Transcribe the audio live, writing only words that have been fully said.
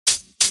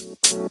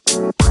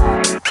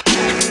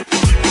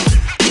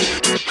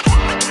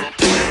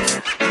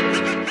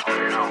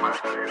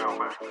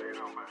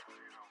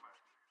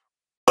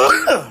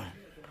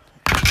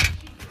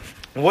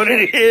What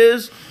it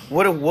is,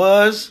 what it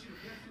was,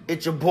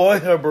 it's your boy,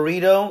 her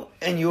burrito,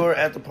 and you are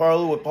at the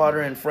parlor with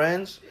Potter and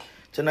friends.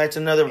 Tonight's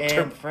another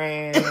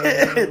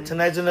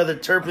tonight's another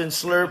Terp and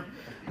Slurp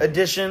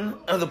edition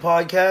of the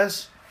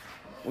podcast.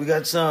 We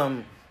got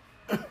some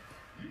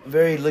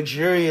very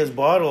luxurious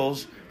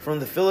bottles from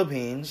the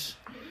Philippines,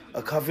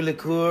 a coffee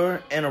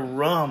liqueur, and a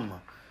rum,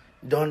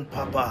 Don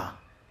Papa.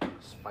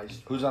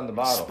 Spiced. Who's on the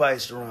bottle?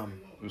 Spiced rum.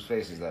 Whose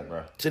face is that,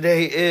 bro?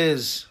 Today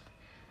is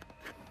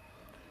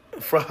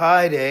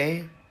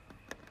Friday,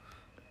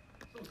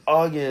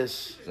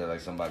 August. Is that like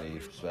somebody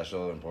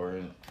special,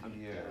 important?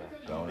 Yeah.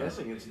 Don't I'm know.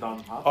 guessing it's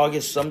Don Papa.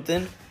 August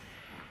something.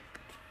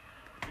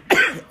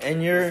 And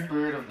The you're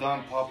spirit of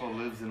Don Papa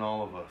lives in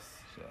all of us.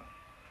 So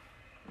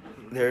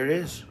there. It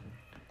is.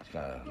 it's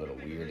kind of a little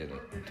weird in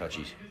a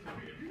touchy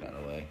kind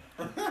of way.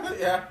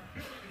 Yeah.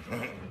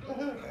 I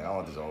don't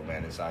want this old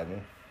man inside me.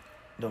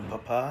 Don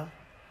Papa.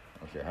 I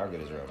don't care how good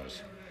his rum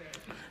is.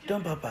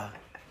 Don Papa.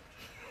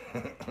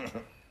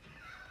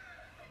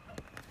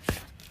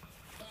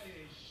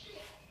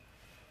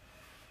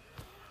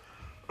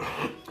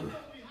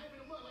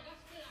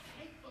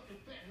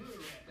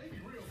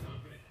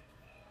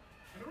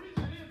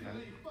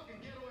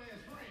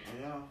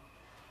 Yeah.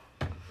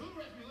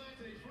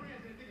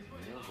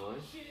 Yeah,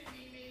 boys.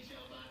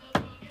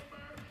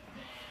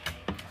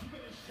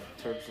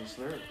 Terps and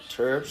slurps.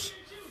 Terps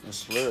and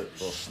slurps.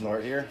 Little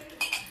snort here.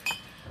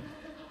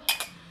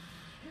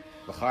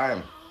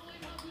 L'chaim.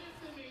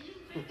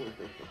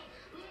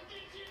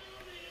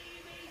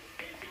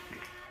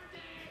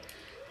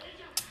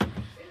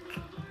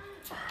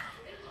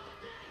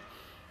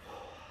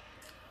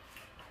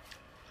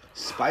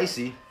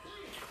 Spicy,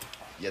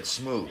 yet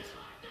smooth.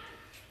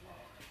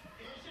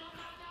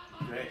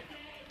 Great.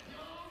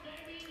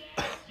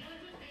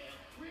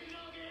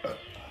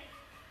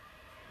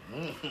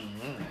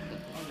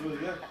 That's really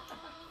good.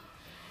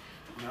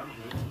 Yeah, I'm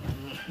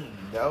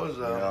good. That was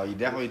You know, you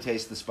definitely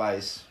taste the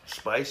spice,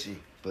 spicy.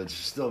 but it's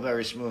still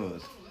very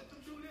smooth.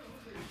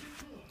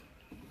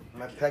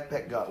 My peck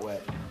got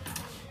wet.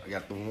 I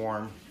got the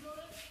warm.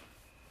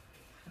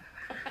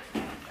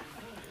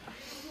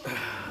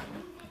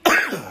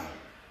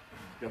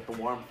 Got the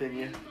warmth in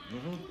you.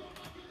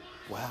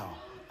 Wow,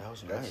 that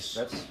was That's nice.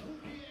 that's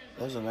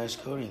That was a nice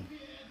coating.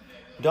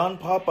 Don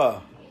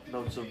Papa.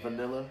 Notes of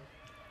vanilla.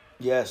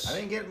 Yes. I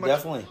didn't get much-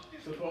 Definitely.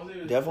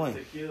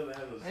 Definitely.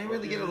 I didn't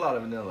really get a lot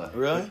of vanilla.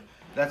 Really?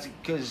 That's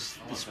because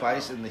the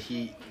spice and the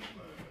heat,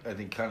 I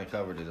think, kind of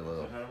covered it a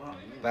little.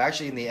 But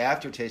actually, in the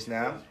aftertaste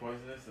now,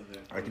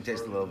 I can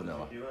taste a little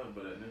vanilla.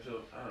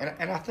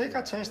 And I think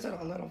I tasted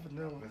a little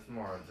vanilla. It's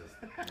more of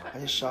just. I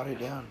just shot it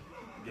down.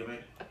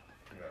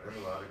 There's a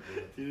lot of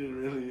good. You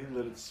didn't really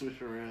let it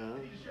swish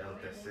around. El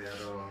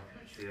tercero,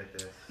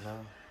 siete. No.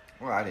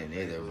 Well, I didn't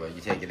either, but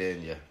you take it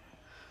in,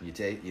 you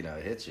take, you know,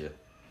 it hits you.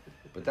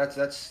 But that's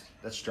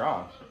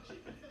strong.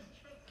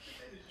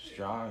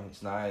 Strong.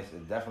 It's nice.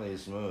 It definitely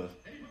is smooth,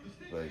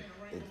 but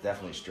it's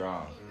definitely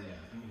strong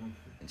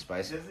and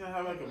spicy. Doesn't it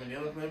have like a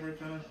vanilla flavor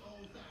kind of?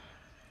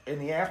 In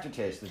the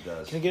aftertaste, it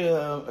does. Can I get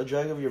a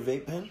drag of your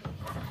vape pen?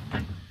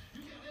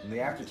 In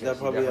the aftertaste, That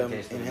you probably definitely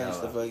taste the enhance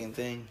the vanilla. fucking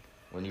thing.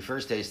 When you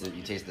first taste it,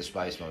 you taste the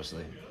spice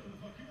mostly.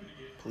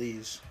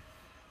 Please.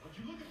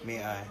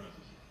 May I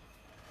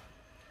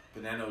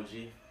Banana OG,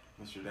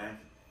 Mr. Dank.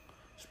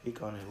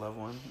 speak on it, loved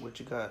one? What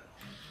you got?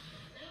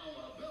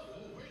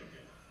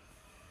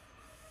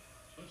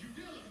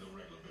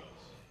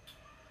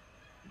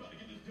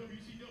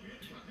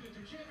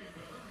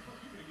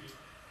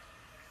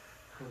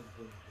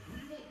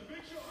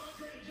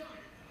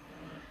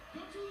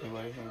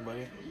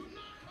 Anybody?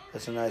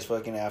 That's a nice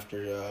fucking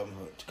after to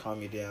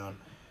calm you down.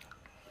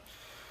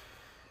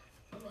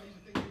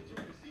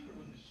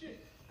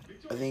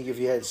 I think if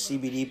you had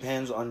CBD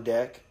pens on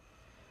deck,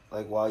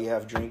 like while you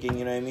have drinking,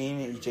 you know what I mean?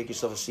 You take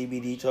yourself a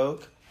CBD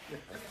toke.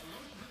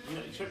 You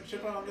know,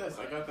 chip out on this.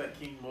 I got that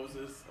King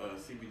Moses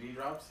CBD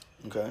drops.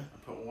 Okay. I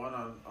put one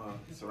on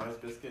Sarai's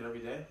biscuit every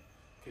day.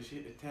 Cause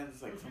it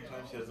tends like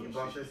sometimes she has You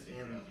bought this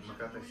in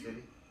Makati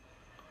City?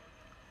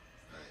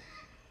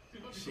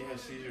 she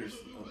has seizures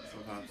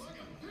sometimes.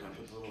 I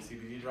put the little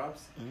CBD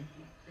drops,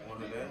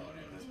 one a day.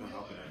 And it's been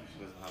helping her.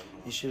 She doesn't have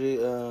them. You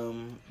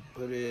should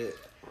put it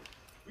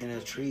in a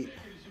treat.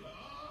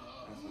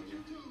 That's what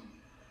you-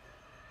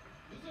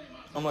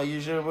 I'm like, you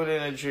should put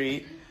it in a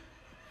treat.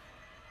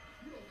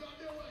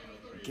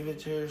 Give it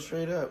to her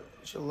straight up.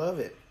 She'll love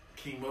it.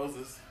 King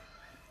Moses.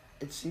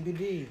 It's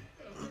CBD.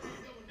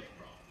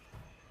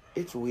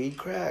 It's weed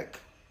crack.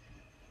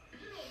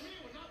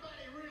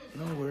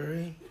 Don't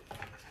worry.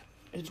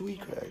 It's weed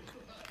crack.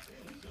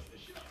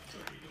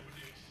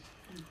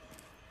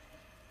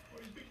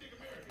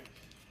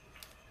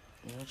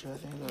 You know what I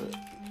think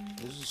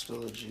that this is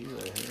still a G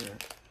right here.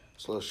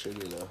 It's a little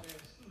sugar though.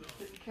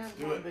 You can't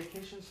go on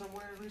vacation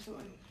somewhere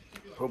recently?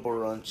 Purple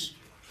Runts.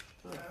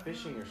 Like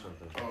fishing or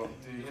something. Oh,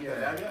 did you hit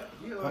that yet?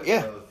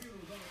 Yeah.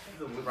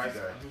 He's a wood guy.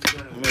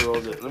 Let me roll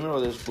it. Let me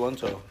roll this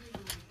blunto.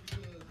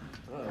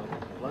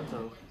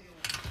 Blunto.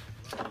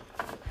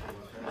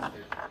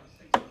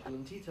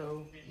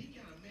 Bluntito.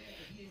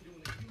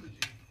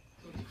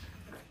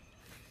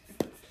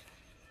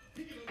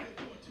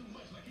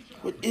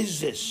 What is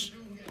this?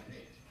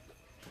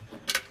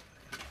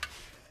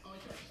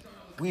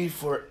 Weed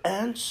for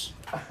ants?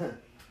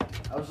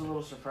 I was a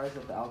little surprised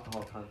at the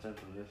alcohol content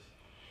of this.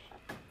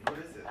 What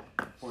is it?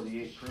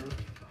 48 proof,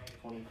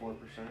 24%.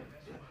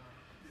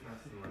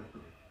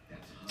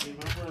 Do you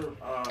remember,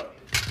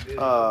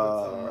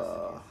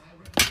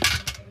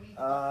 No,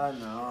 I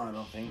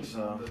don't think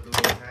so. The little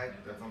tag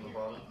that's on the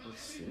bottom.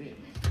 Let's see.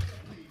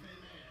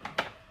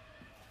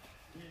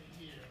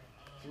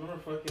 do you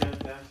remember fucking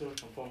Dancer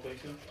from Pulp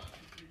Fiction?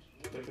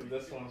 Look at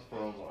this one's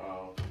from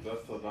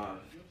Dust Till Dawn.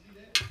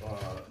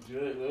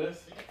 Juliette Lewis,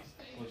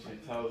 when she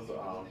tells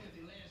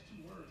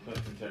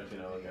Quentin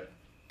Tarantino, look at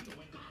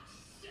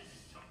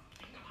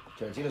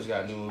Tarantino's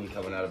got a new movie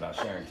coming out about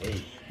Sharon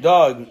Tate.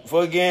 Dog,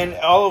 fucking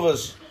all of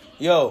us.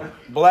 Yo,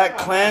 Black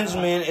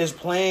Klansman is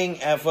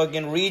playing at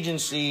fucking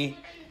Regency,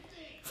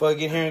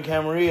 fucking here in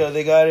Camarillo.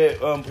 They got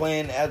it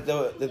playing at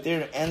the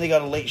theater, and they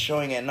got a late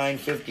showing at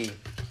 9:50.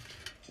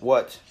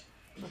 What?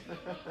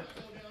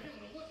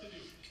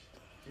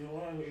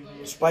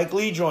 Spike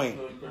Lee joint.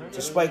 It's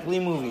a Spike Lee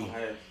movie.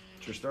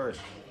 True story.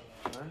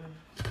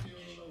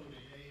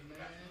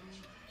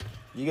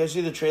 You guys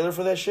see the trailer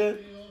for that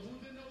shit?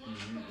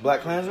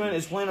 Black Klansman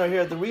is playing right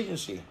here at the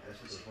Regency. That's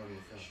just a funny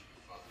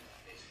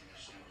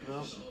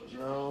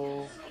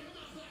film.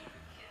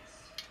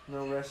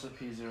 No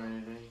recipes or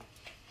anything.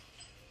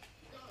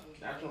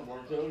 Natural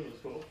Born Killers was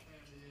cool.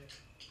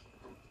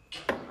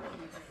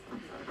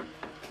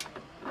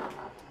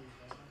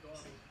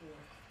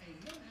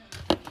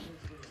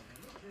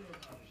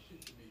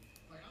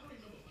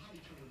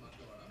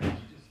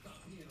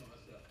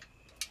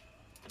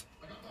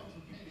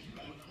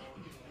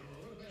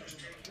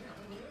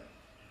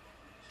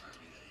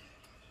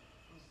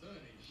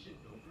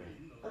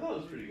 I thought it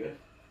was pretty good.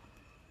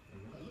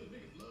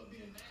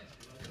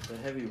 It's a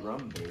heavy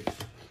rum base.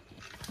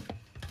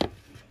 Yeah, it's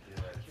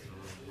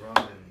rum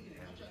and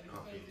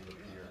coffee with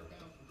beer.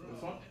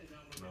 This one?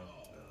 No.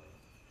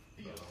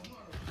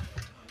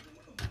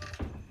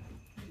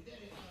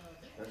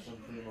 That's some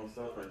primo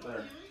stuff right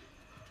there.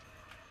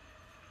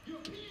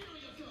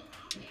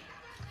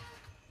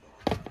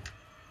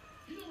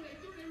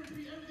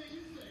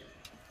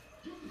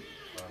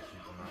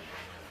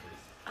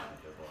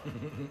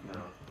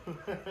 No.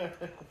 Like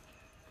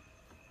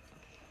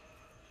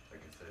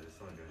I said, it's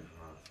only going to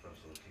come out on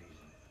special occasions.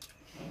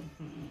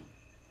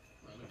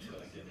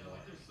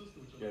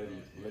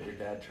 Let your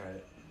dad try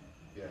it.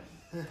 Yes.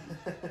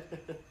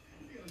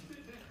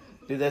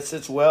 Dude, that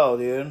sits well,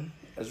 dude.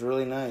 That's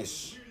really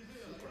nice.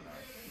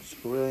 It's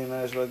a really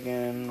nice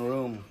fucking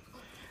room.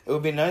 It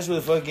would be nice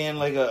with fucking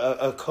like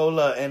a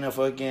cola and a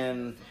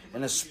fucking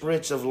and a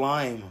spritz of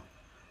lime,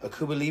 a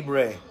Cuba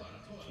Libre.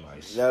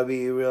 Nice. That would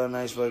be real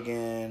nice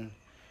fucking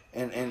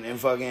and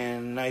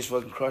fucking nice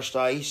fucking crushed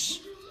ice.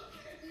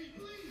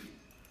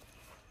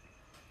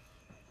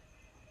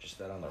 Just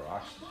that on the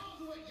rocks.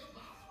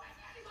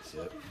 That's it.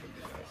 Would be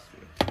nice,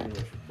 dude. Pretty much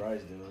what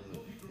Bry's doing.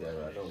 Yeah,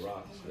 right. No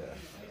rocks. Yeah.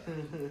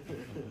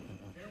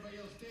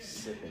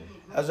 Sipping.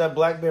 How's that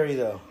blackberry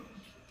though?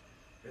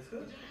 It's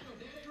good.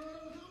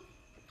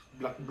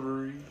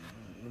 Blackberry.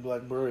 The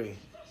blackberry.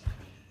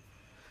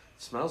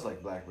 Smells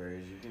like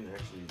blackberries. You can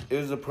actually. It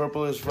was the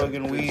purplest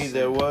fucking weed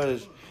there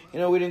was. You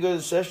know, we didn't go to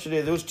the sesh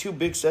today. There was 2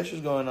 big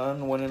sessions going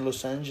on. One in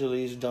Los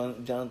Angeles,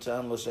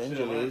 downtown Los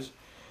Angeles,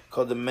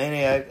 called the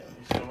Maniac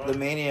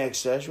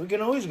Sesh. We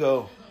can always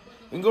go.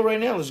 We can go right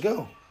now. Let's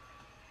go.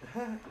 We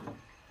can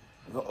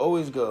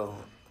always go.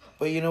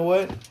 But you know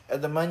what?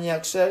 At the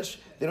Maniac Sesh,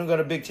 they don't got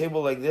a big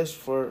table like this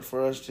for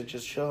us to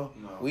just chill.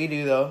 No. We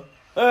do though.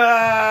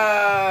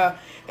 Ah!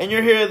 And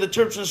you're here at the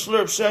Terps and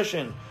Slurp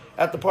session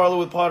at the Parlor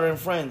with Potter and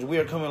Friends. We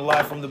are coming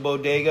live from the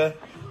bodega.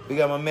 We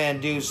got my man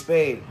Dude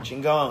Spade,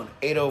 Chingon,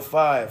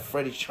 805,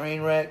 Freddie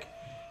Trainwreck,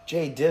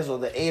 Jay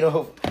Dizzle, the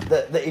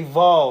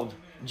Evolved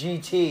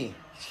GT.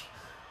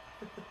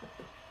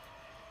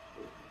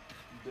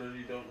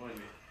 Dirty Don't Mind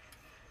Me.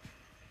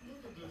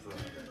 That's all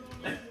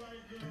I got.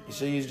 You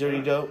still use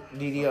Dirty Dope?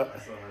 DDR?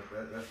 That's all I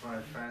got. That's my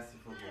fantasy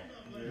football.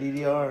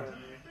 DDR.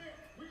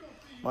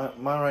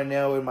 Mine right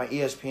now in my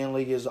ESPN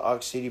league is the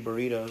Ox City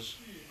Burritos.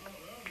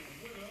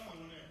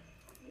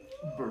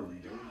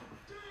 Burrito.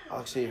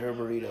 Ox City Her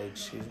Burrito,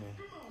 excuse me.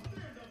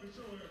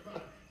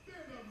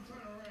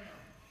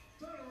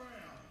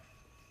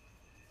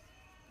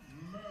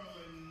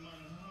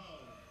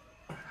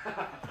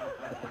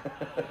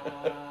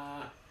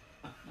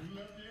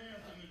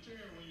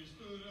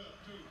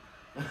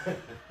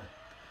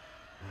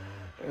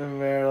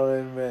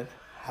 Marilyn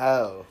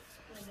Monroe.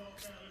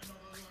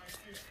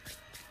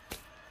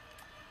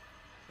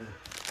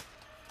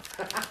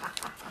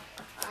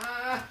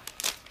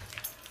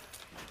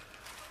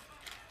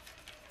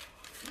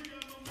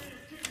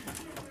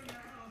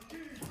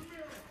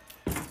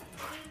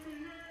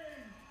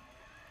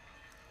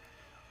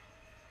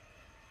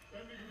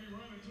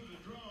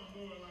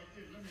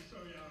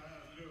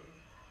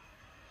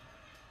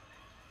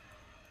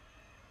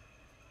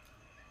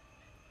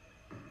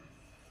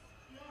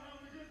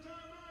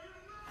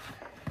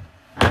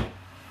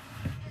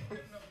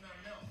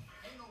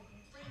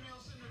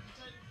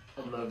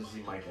 love to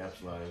see Mike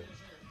Epps live.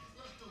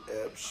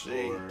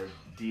 FC. Or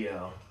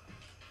DL.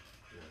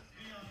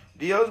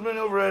 DL's been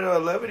over at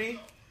Levity.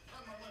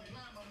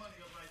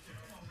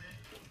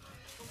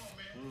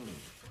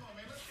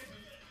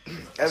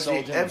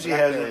 FC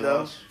hasn't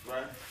though.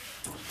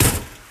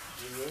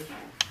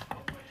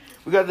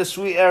 We got the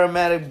sweet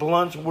aromatic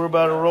blunts we're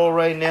about to roll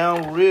right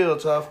now. Real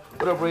tough.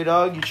 What up, Ray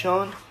Dog? You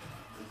chilling?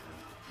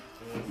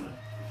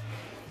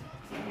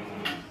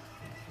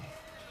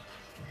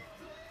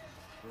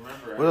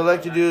 What I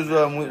like to do is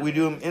we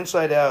do them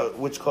inside out,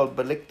 which is called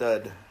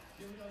baliktad.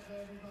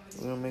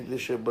 We're gonna make this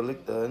shit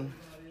baliktad.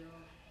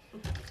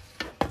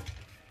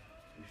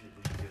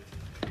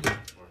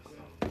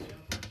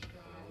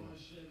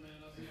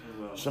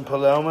 Some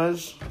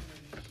palomas.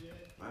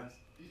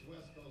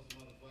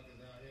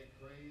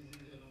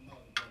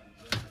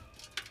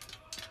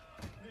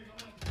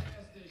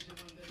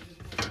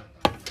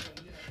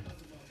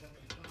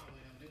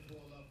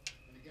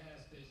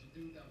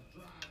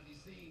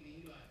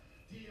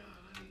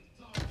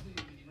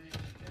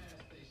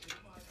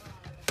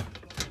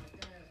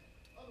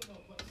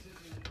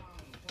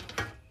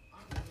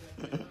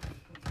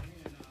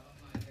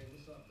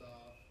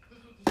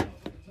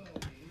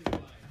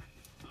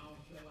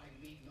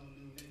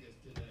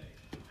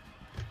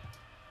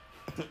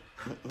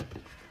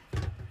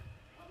 Good.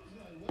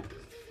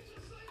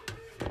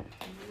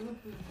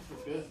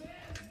 Is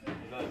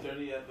that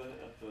 30 at the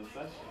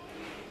session?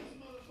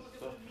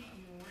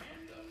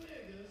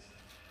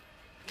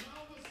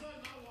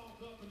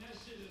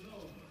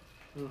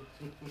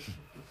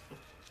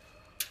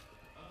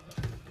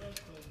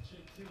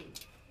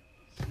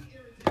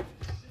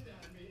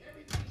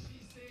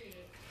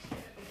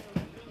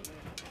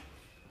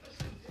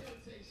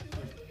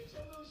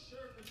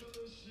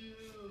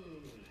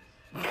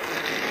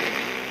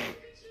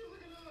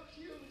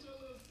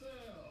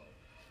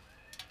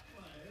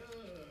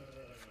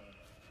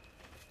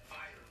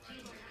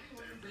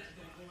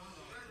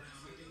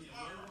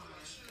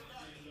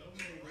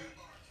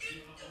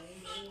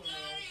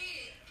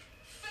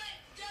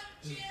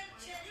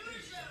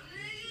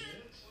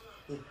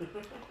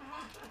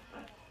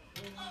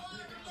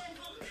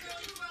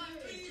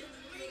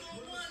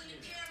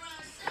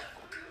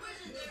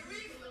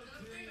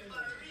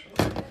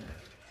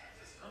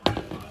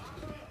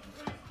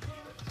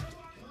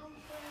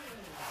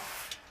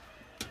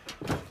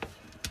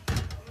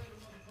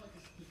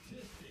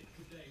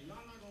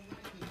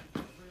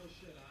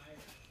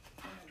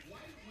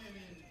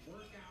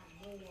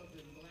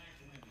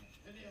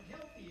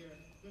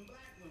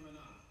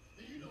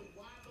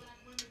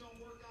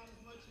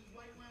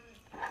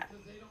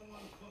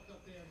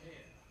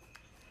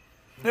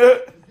 So. Yeah.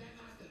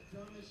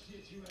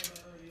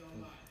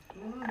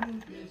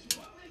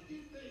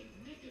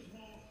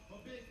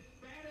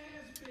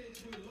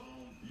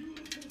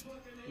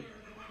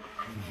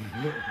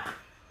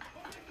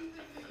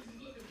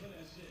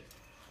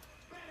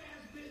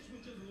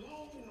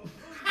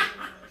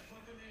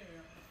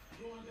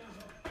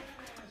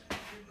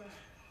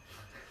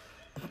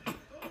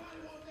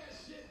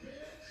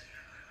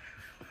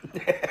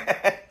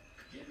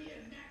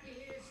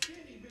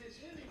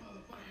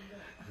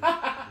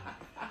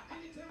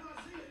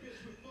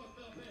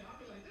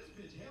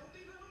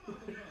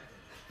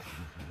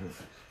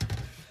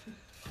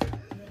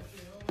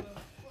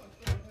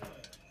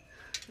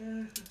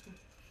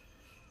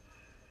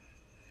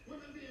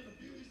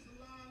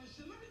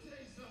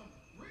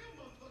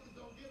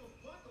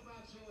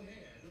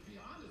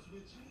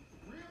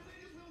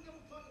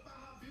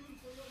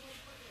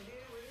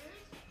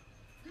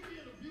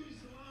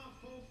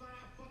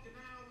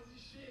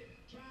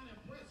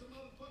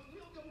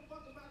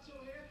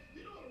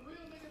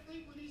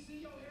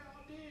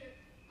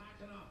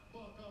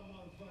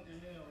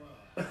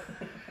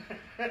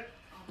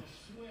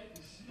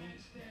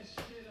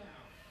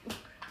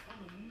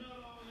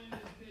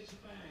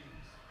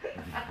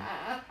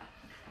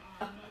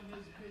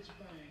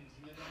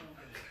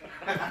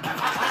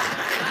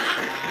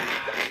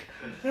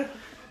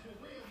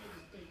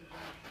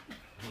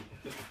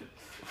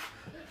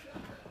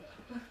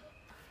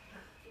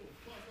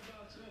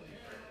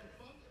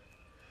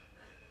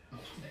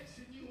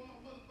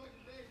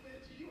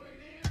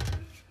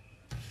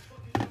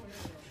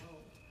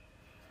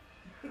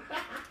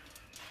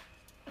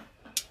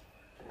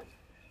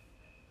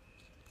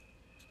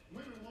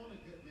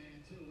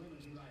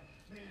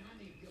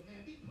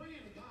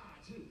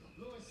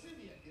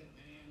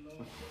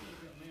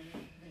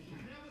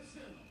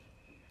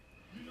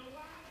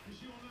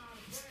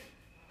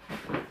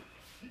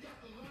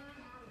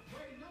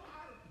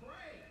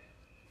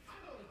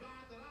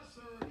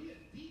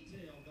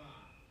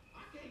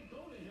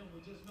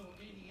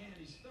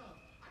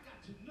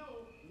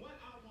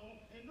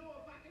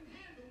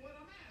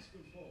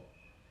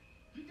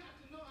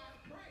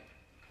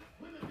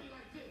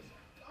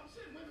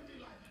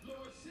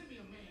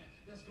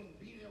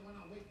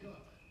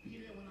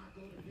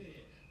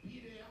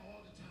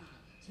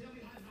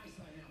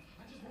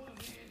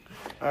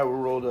 Alright, we're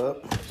rolled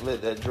up.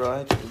 Let that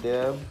dry. Take a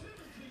dab.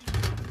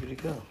 Good to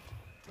go.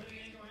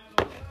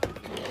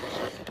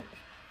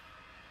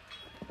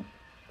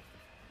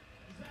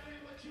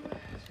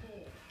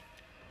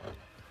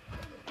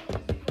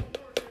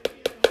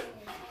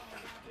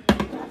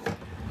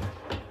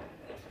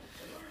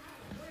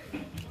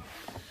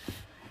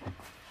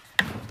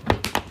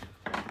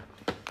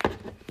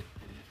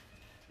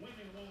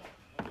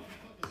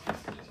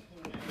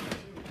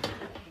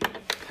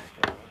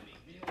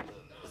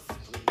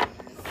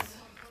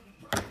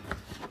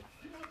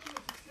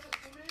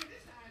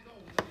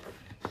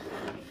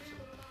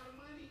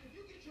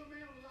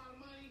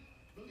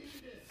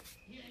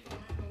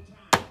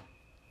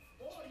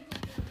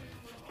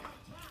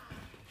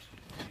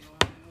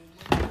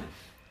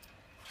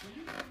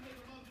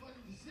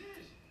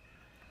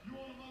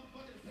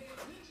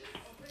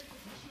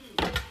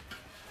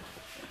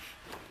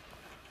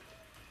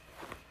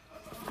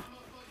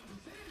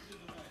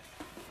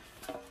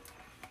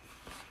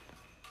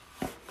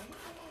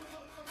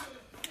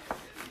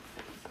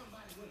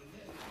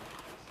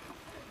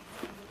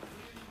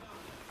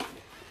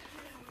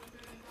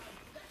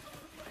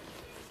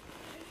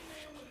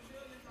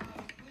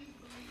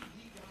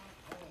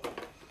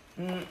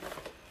 Mm.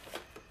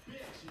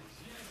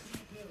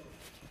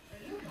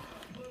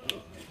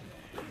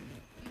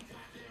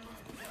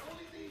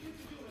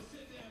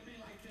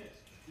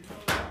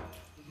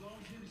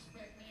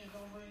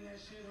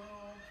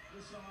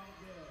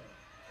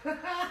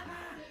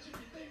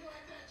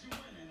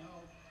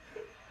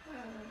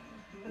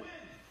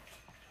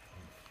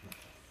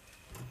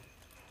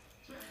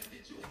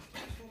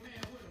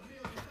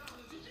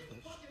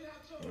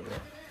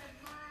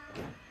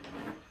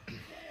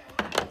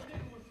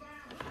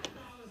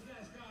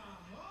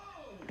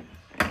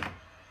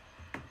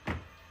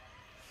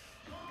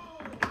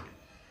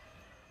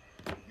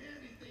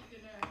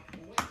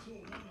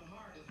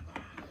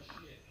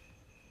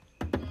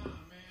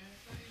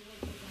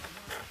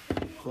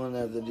 Gonna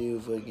have to do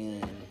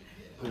fucking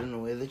putting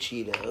away the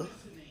Cheeto.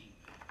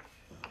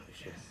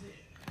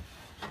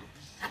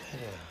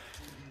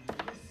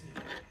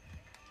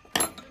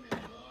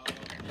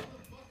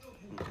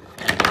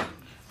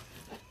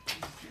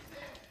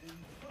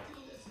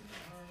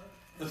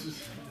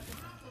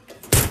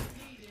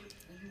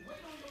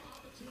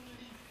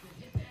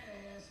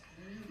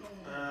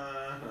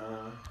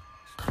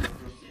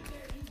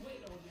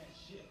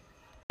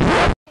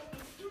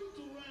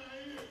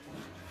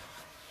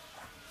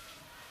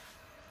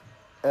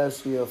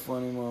 Actually, a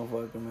funny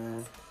motherfucker,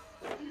 man.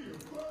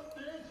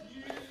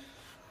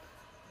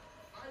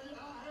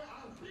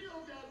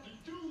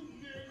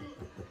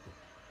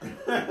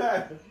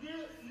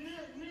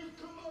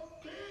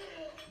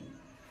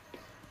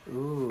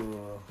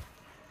 Ooh,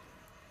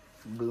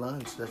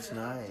 blunts. That's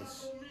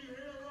nice.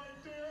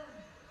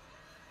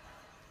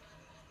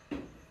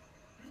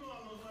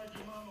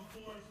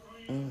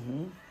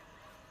 Mm-hmm.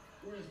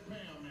 Where's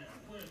Pam at?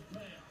 Where's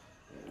Pam?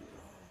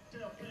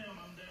 Tell Pam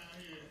I'm down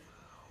here.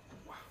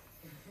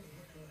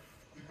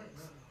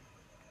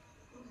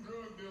 Them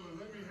drug dealers,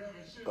 they be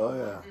having shit. Oh,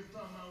 yeah. They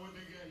talking about what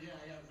they got. Yeah,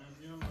 I got nothing.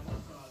 You know, my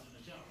car's in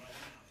the shop right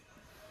now.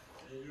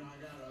 You know, I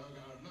got a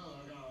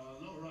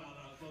low rider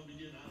I'm supposed to be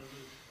getting out of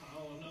this. I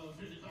owe another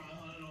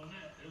 $5,500 on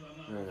that. If I'm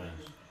not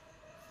mistaken.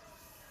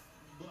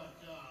 But,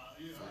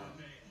 you know what I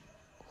mean?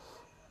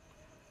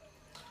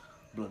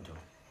 Blunto.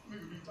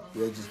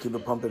 Yeah, just keep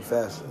it pumping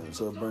fast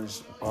so it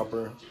burns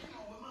proper.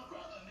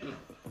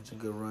 Some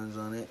good runs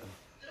on it.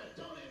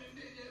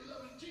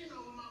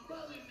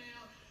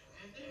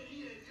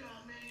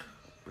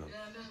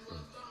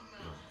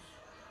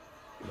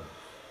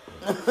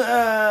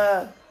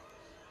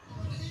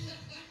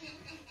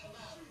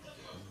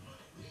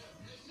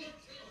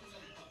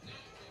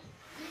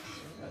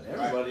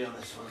 Everybody on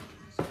this one.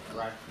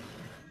 Right.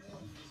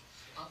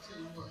 I'll tell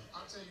you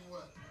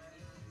what.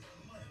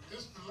 This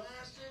is the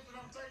last shit that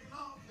I'm taking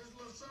off. This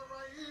little shirt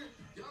right here.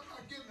 Y'all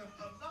not getting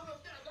another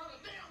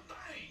damn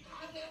thing.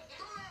 Don't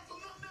ask for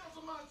nothing else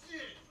on my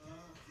shit.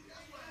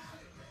 That's what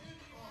happened, man.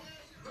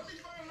 Let me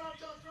find out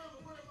y'all trying to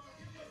worry about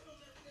it.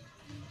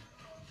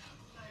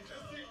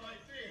 That's it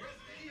right there.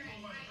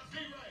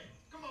 D-Ray,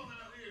 come on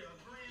out here. A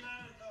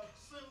green-eyed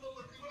symbol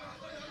looking like.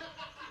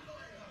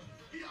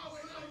 He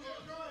always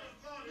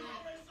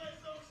say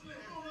so slick.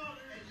 Come on out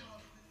here.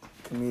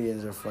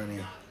 Comedians are funny.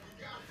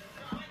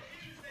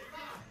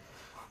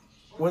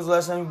 When's the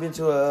last time you've been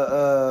to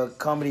a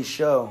comedy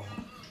show?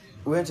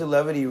 We went to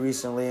Levity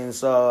recently and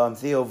saw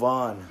Theo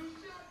Vaughn.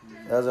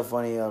 That was a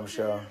funny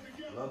show.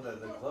 I love that.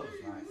 The club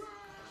is nice.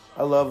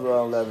 I love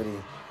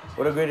Levity.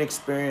 What a great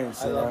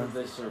experience. I love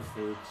that they serve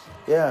foods.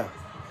 Yeah,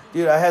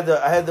 dude. I had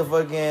the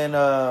fucking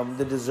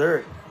the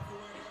dessert.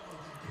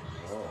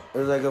 It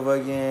was like a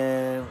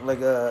fucking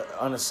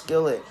on a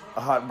skillet,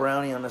 a hot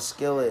brownie on a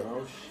skillet.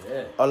 Oh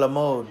shit. A la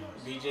mode.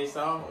 BJ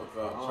style with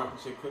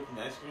chocolate chip cookie and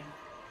ice cream.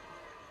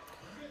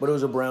 But it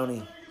was a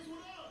brownie.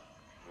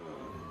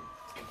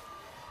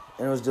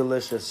 And it was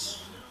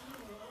delicious.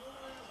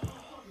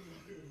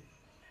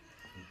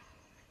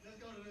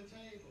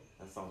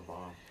 That sounds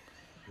bomb.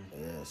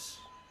 Yes.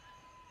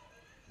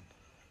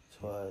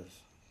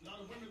 Twice. A lot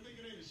of women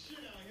thinking they the shit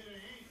out here,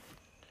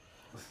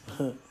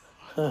 they ain't.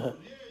 Yeah,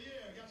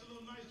 got your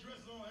little nice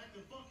dress on,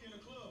 acting funky in the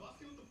club. I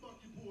see what the fuck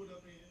you pulled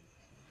up in.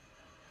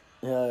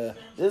 Yeah.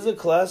 This is a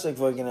classic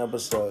fucking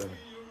episode. Girl,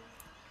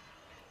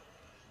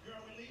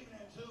 we leaving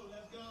at 2.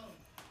 Let's go.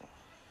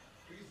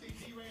 We can see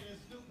D-Ray and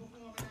Snoop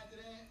performing after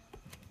that.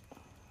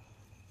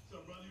 What's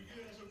up, brother? You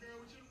good? That's your girl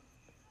with you?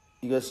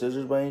 You got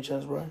scissors by any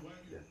chance, bro?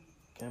 Yeah.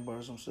 Can I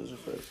borrow some scissors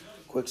for a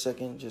quick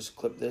second? Just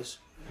clip this.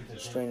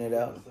 Straighten it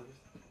out.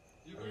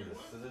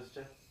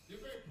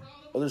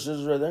 Oh, there's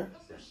scissors right there?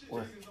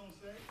 Where?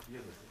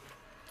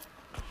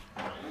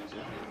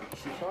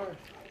 She's hard.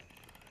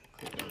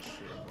 What's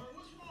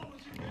wrong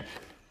with you, man?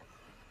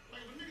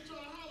 Like, if a nigga try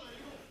to holler, you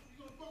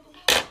gonna fuck him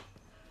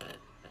up?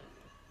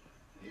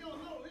 He don't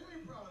know. He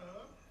ain't proud of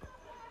her.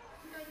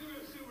 You gotta do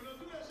that shit with us.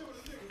 Do that shit with a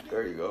nigga.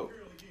 There you go.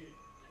 Girl again.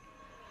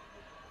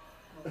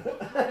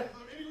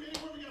 Any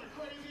woman got a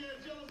crazy ass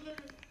jealous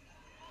nigga?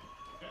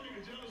 That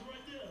nigga jealous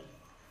right there.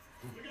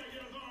 We gotta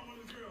get his arm on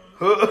this girl.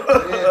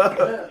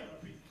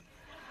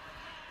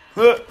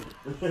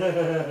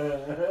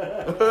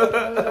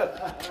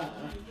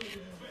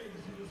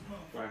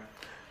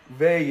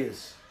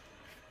 Vegas.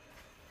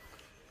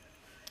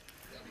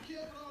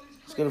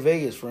 go to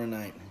Vegas for a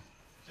night.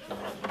 A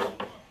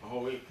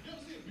whole week.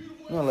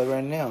 No, like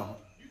right now.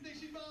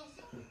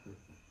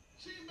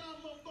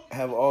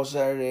 Have all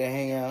Saturday to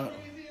hang out.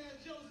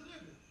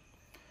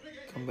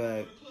 Come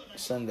back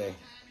Sunday.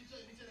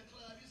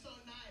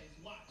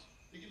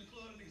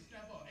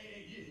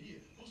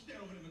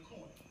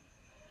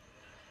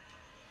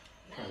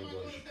 Trying to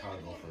go to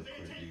Chicago for a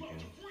quick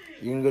weekend.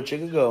 You gonna go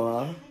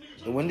Chicago, huh?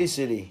 The Windy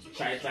City.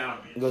 Chi-town.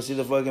 Go see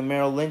the fucking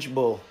Merrill Lynch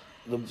Bull.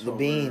 The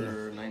Bean.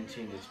 October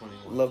 19 to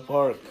 21. Love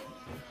Park.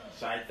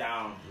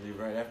 Chi-town. Leave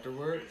right after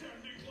work.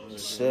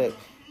 Sick.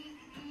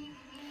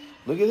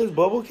 Look at this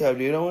bubble cap,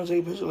 dude. I want to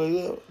take a picture like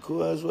that.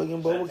 Cool ass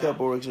fucking bubble cap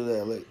works with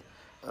that. Like,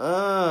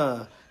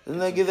 doesn't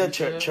that give that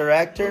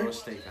character?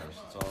 Steakhouse.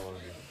 That's all I want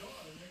to do.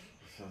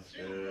 Sounds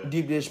good.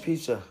 Deep dish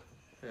pizza.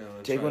 Yeah,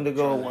 let's Take try- one to try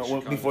go that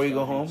Chicago before you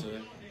go style home.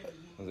 pizza.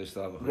 Well, they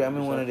still have a Grab me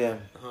Hooters one up of there?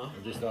 them. Huh?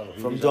 They still have a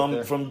From Hooters up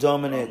there? from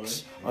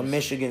Dominic's on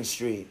Michigan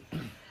Street.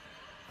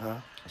 Huh?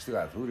 I still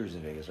have Hooters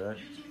in Vegas, right?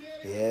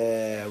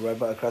 Yeah, right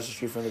by across the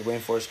street from the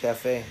Rainforest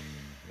Cafe.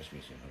 Must be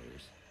some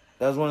Hooters.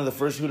 That was one of the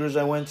first Hooters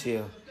I went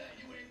to.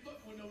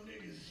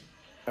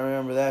 I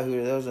remember that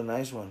Hooter. That was a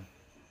nice one.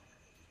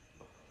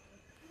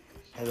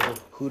 Had the whole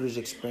Hooters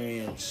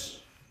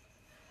experience.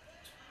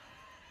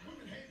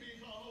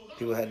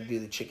 People had to do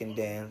the chicken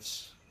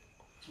dance.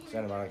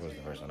 Santa Monica was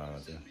the first one I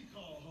went to.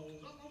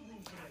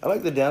 I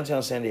like the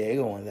downtown San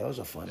Diego one. That was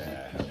a fun one.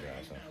 Yeah, hell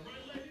yeah, so.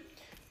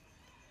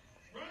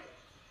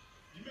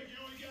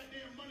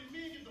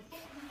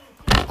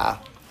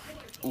 Ah.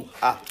 Ooh,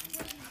 ah.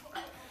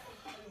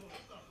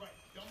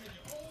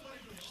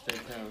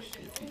 Steakhouse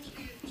and pizza.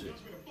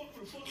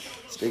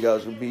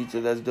 Steakhouse with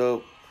pizza. That's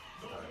dope.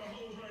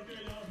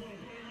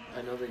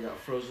 I know they got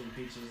frozen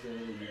pizzas there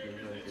that you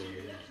can like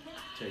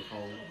take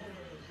home.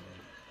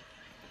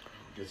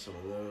 Get some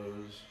of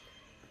those.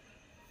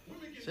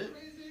 That's it.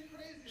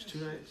 Just 2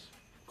 nights.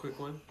 Quick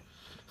one.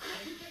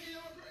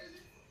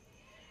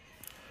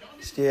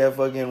 Stay at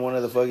fucking one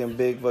of the fucking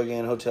big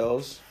fucking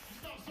hotels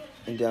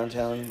in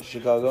downtown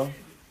Chicago.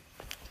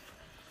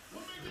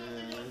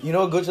 You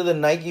know, go to the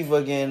Nike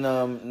fucking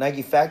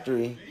Nike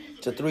factory.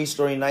 It's a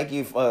 3-story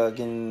Nike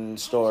fucking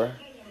store.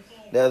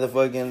 They have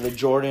the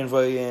Jordan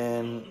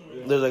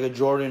fucking. There's like a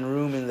Jordan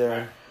room in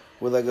there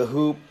with like a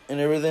hoop and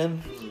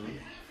everything.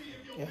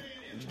 Yeah,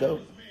 it's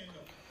dope.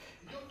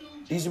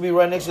 It used to be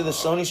right next to the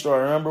Sony store.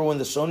 I remember when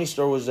the Sony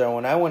store was there.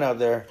 When I went out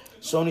there,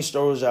 Sony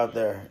store was out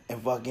there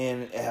and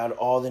fucking it had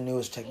all the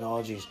newest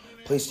technologies.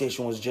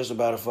 PlayStation was just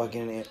about to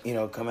fucking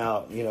come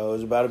out. It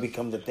was about to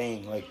become the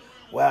thing. Like,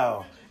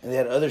 wow. And they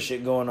had other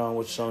shit going on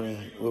with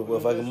Sony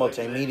with like a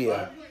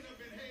multimedia.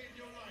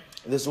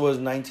 This was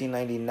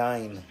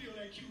 1999.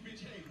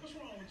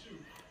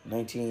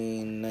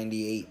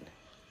 1998.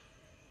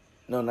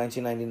 No,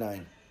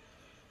 1999.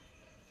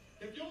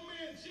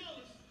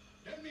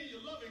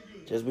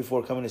 Just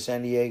before coming to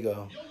San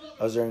Diego,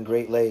 I was there in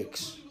Great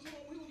Lakes.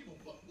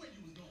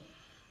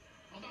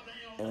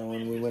 And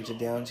when we went to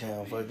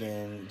downtown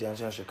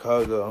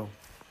Chicago,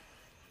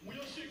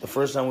 the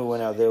first time we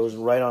went out there was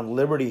right on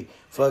Liberty.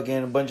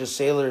 Fucking a bunch of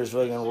sailors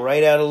fucking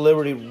right out of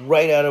Liberty,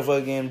 right out of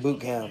fucking boot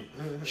camp.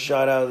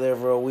 Shot out there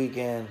for a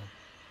weekend.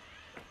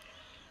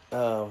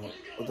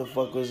 What the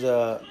fuck was,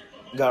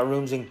 got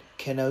rooms in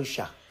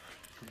Kenosha.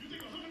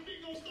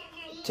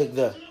 Took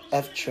the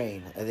F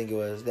train, I think it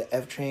was. The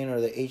F train or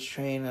the H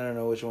train, I don't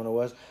know which one it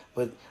was.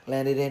 But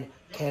landed in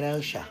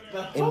Kenosha,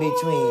 in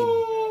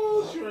between.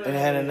 And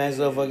had a nice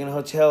little fucking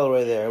hotel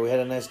right there. We had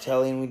a nice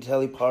telly and we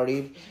telly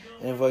partied.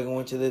 And fucking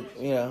went to the,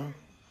 we're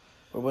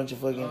a bunch of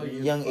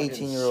fucking young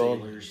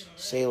 18-year-old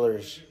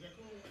sailors.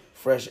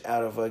 Fresh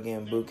out of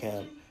fucking boot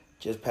camp.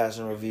 Just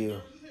passing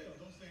review.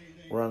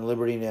 We're on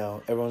Liberty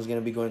now. Everyone's going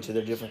to be going to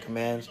their different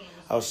commands.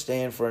 I was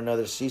staying for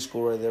another sea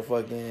school right there,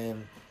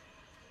 fucking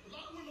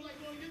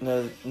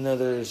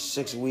another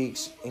 6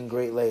 weeks in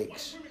Great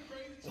Lakes.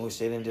 And we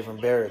stayed in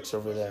different barracks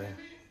over there.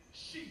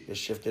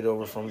 Just shifted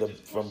over from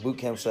boot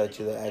camp side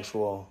to the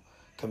actual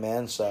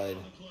command side.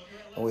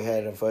 And we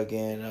had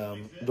fucking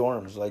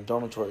dorms, like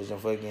dormitories and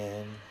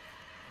fucking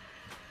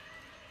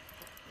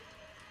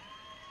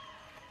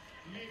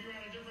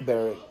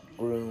barrack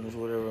rooms,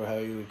 whatever, how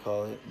you would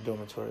call it,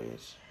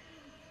 dormitories.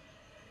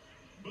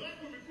 Black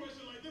women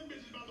question like them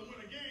bitches about to win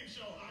a game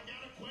show. I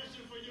got a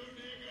question for you,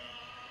 nigga.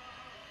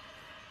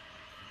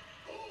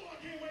 Oh, I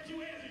can't wait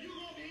you answer. You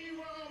gonna be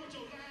wrong with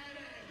your lying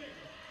ass,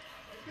 nigga.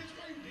 Like, bitch,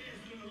 why you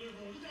dancing in the living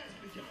room? Just ask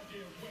me the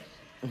goddamn question.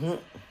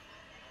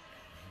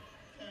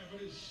 Time for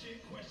this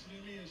shit,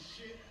 questioning me and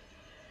shit.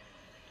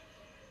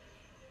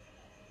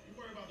 You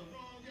worry about the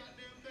wrong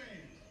goddamn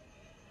things.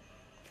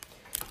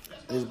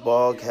 This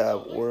ball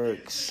cap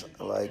works.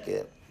 I like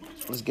it.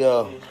 Let's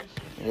go.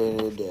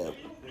 Dab.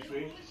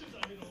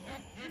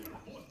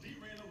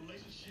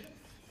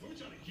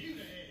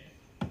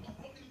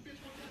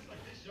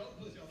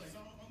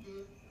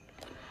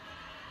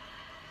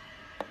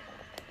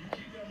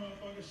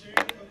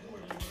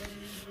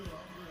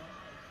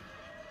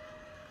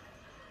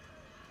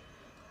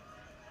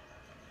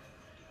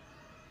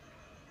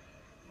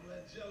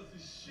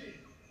 Jealousy shit.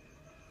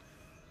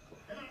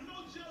 And I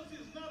know jealousy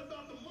is not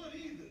about the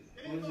money either.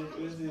 It ain't Who's about how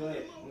he much money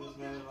like? a Who's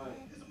motherfucker man has.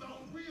 like? It's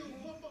about real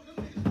motherfuckers. Them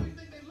niggas really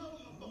think they love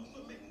them motherfuckers, so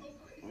it make them go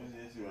crazy. Where's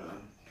Nancy right now?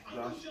 I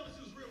know Josh?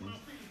 jealousy was real when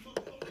I see this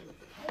motherfucking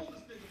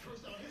homeless nigga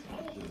curse out his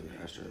homeless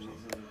nigga. Esther or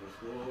something. He's for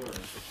school or? I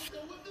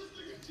said, what this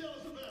nigga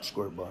jealous about?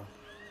 Squirt bar.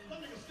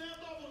 That nigga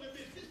snapped off on that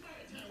bitch. This by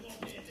the time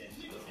walked in, that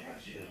nigga that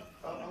shit up.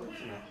 I'll let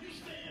you know. You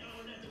stand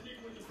on that, the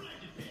nigga with the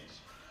blanket, bitch.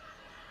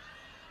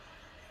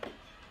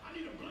 I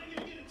need a blanket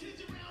to get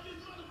attention around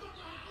this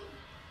motherfucker house.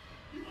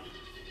 You wanna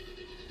go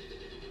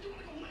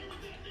lay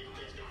with that nigga,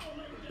 bitch? Go on,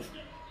 lay with that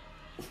nigga.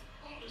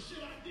 All the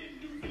shit I didn't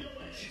do for your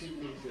ass, you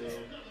want to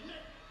say another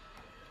nigga.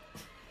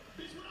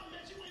 Bitch, when I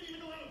met you, ain't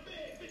even know how to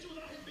beg. Bitch, you was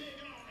out here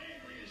begging all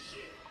angry and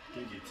shit.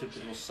 Do the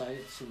typical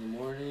sights in the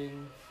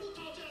morning, Who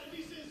taught y'all to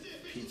be sincere,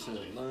 bitch? pizza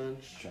at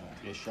lunch, Trying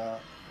to get shot.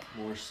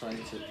 more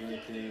sights at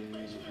drinking in the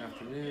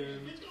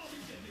afternoon,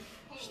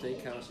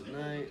 steakhouse at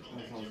night,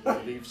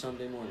 leave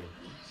Sunday morning.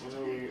 When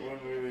are we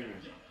leaving?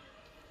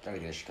 Gotta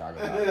get a Chicago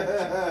dog.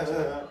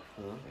 Huh?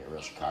 Get a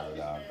real Chicago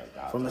dog.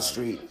 Like From the outside.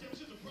 street.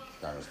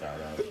 Chicago style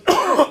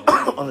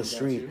dog. On the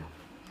street.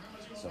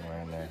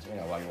 Somewhere in there. You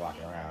know, while you're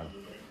walking around.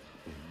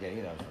 Yeah,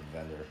 you know, from the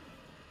vendor.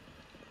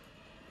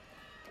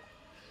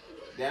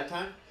 Dab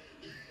time?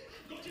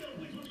 Go tell him,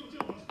 please. What you gonna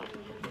tell him?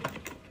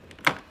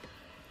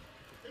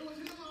 It was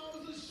him, I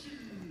was a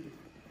shoe.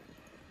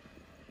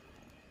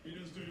 He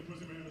just threw the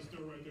pussy man in the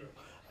store right there.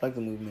 I like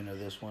the movement of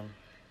this one.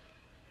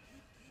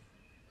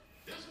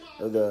 That's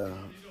why Of the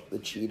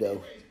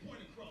Cheeto.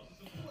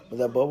 But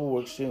that bubble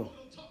works too.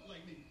 don't talk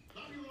like me.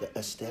 The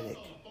aesthetic.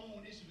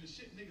 Phone issues and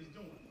shit niggas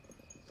doing.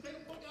 Stay the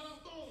fuck out of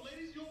phone,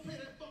 ladies. You don't pay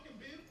that fucking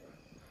bill.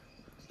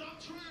 Stop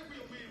trying for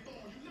your man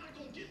phone. You're not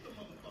gonna get the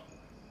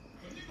motherfucker.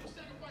 A nigga will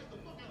sacrifice the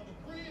fuck out of a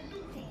brand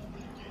new phone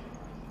when you get it.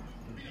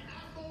 Be the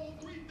iPhone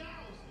 3000.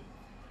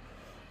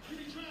 You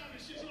be trying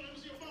this shit, so let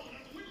me see your phone.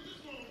 Out the window,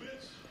 this phone,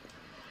 bitch.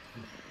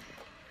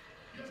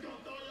 You just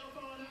gonna throw your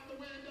phone out the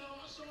window?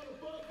 I sure the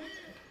fuck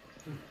did.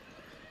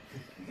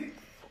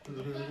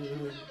 The fact that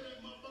you have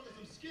that motherfucker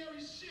some scary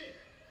shit.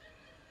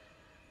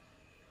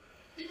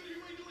 Even if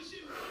you ain't doing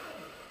shit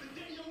wrong, the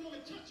day your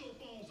woman touch your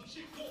phone, some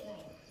shit go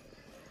wrong.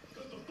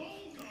 Cause the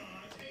phone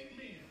gods hate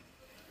men.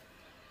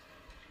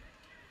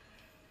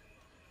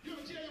 You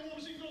ever tell your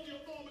woman she can go to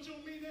your phone, but you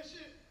don't mean that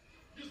shit?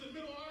 Just in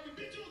the middle of arguing,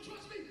 bitch, you don't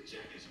trust me?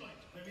 Check it. She's like,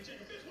 let me check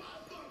it. Bitch, why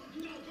the fuck would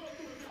you not go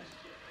through this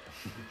shit?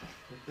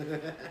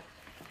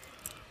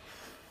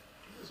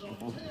 It's all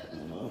bad,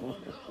 this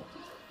motherfucker. I don't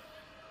talk.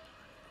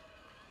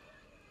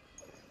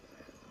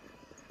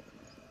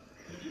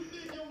 If you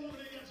think your woman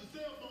ain't got your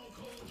cell phone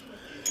code, you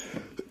an idiot.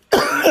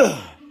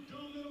 You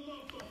dumb little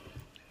motherfucker.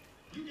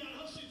 You got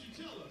her shit, you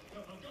tell her.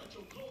 If I got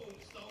your code,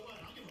 so what?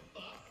 I don't give a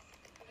fuck.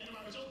 Ain't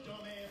nobody but your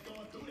dumb ass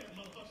going through that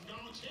motherfucker.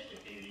 Y'all don't check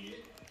it,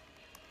 idiot.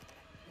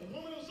 A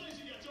woman don't say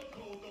she got your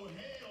code, though.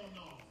 Hell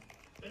no.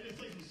 They just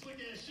say some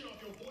slick ass shit off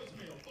your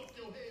voicemail. Fuck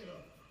your head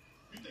up.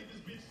 You think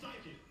this bitch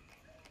psychic?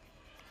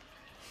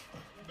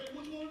 Baby,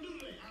 what you want to do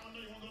today? I don't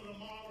know. You want to go to the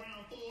mall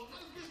around 4? How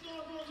does bitch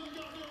start going to the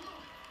goddamn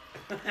mall?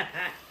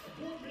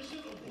 Abort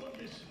mission, abort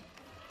mission.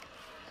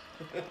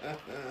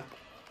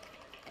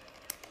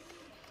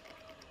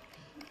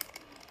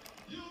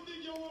 You don't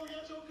think your woman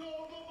got your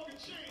code? Motherfucker,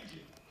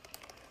 change it.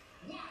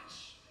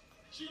 Watch.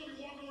 She gonna be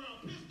walking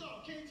around pissed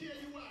off. Can't tell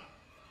you why.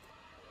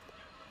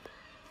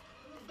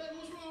 Baby,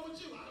 what's wrong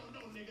with you? I don't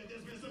know, nigga.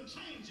 There's been some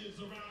changes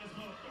around this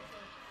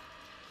motherfucker.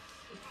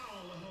 It's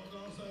all the hoes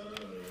on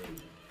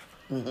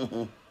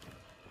Saturday.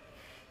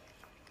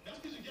 That's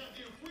because your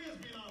goddamn friends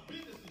being our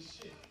business and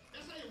shit.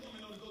 That's how your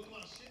woman know to go through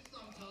our shit.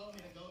 Some told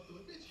me to go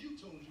through it. Bitch, you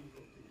told you to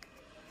go through it.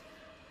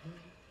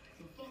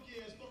 The funky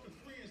ass fucking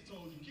friends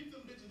told you. Keep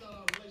them bitches out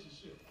of our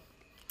relationship.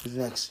 Who's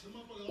next?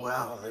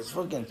 Wow, that's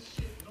fucking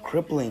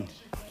crippling.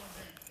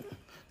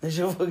 That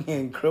shit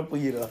fucking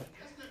cripple you, dog.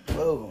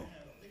 Whoa.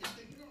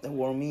 That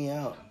wore me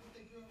out.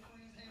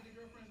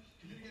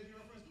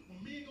 When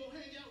men go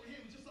hang out with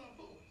him, it's just our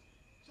boys.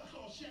 So I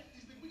call Shaq.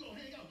 These niggas, we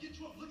gonna hang out, get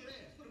drunk, look at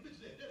ass. Where the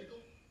bitch at? There they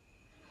go.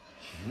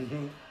 Where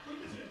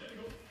the bitch at? There they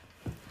go.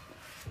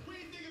 We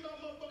ain't thinking about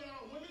motherfucking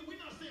our women. We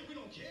not saying we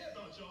don't care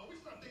about y'all. We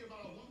start thinking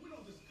about our women. We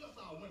don't discuss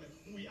our women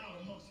when we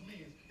out amongst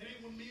men. It ain't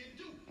what men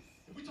do.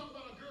 If we talk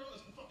about a girl,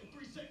 it's for fucking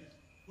 3 seconds.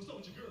 What's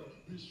up with your girl?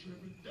 Bitch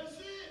tripping. That's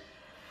it.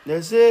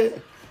 That's it.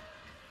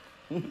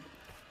 Women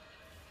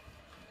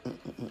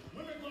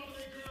go to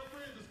their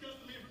girlfriends, discuss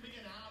the men from the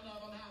beginning. I don't know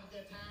if I'm having a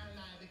good time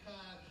tonight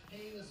because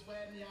he was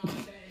sweating me all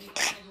day. He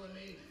arguing with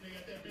me. They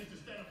got that bitch to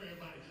stand up for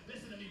everybody.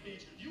 Listen to me,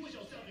 bitch. You was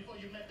yourself before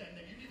you met that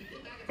nigga. You need to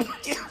get back into that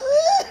nigga.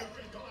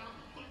 Girlfriends go out,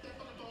 fuck that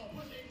fucking phone,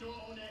 push their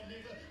door on that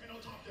nigga, and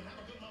don't talk to him.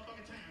 Have a good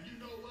motherfucking time. You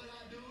know what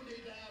I do?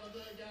 Need to have a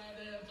good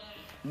goddamn time.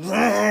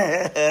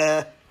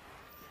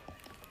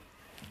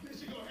 Then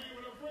she go hang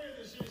with her friends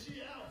and shit.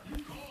 She out. You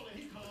call her.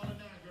 He calling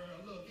now,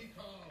 girl. Look, he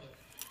calling.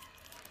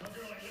 My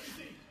girl like, let me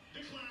see.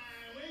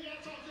 Decline. We ain't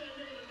gotta talk to that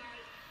nigga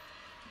tonight.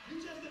 You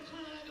just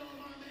declined on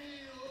my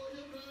man. Oh,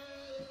 you good.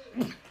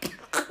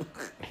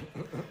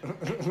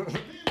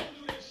 Men don't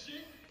do that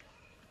shit.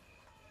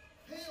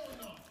 Hell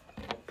no.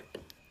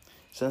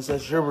 So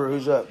Sunset Sherbert,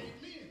 who's up? We don't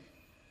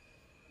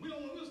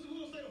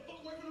stay the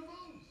fuck away from the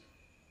phones.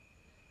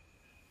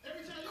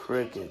 Every time you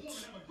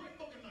Crickets. have a great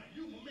fucking night.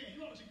 You, my man,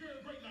 you out with your girl,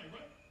 great night,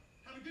 right?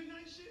 Have a good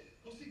night, shit.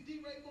 Go see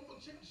D-Ray,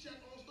 motherfucker, check the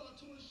Shaq All-Star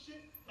Tour and shit.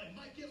 Like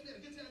Mike Epps, had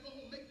a good time, go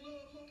home, make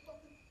love,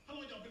 motherfucker.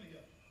 How long y'all been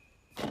together?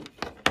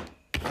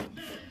 9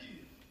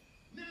 years.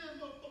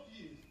 9 motherfucking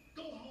years.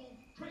 Go home,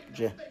 crank up,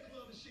 Yeah. make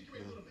love and shit, get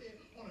ready to go to bed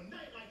on a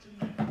night like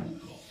tonight. Who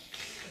called?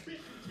 A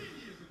bitch from 10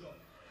 years ago.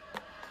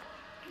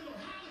 You know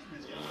how this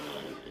bitch got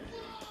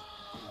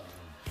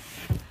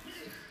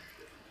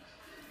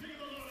Nigga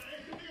don't know the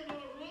exit, nigga don't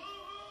know the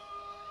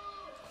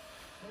road.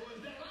 Or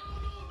is that, I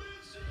don't know,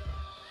 bitch.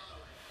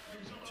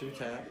 Nigga, jump out 2 the way.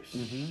 taps.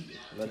 Mm-hmm.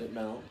 Let it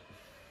melt.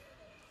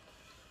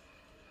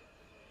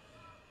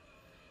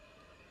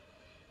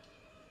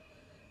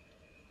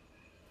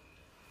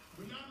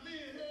 But not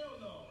men, hell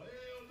no.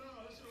 Hell no.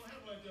 That shit don't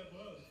happen like that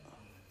for us.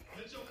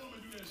 Let your woman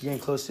do that shit. Getting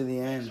close to the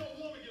Let end. your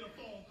woman get a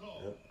phone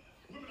call. Yep.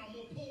 Women are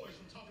more poised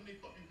from talking to their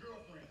fucking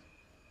girlfriends.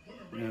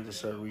 Women You have to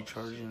start ready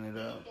recharging it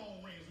up. Phone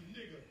rings a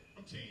nigga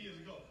from 10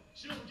 years ago.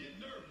 She don't get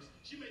nervous.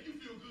 She make you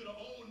feel good. An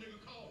old nigga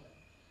calling.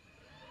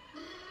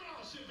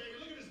 Oh shit, baby.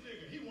 Look at this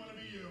nigga. He wanna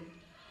be you.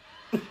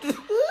 He do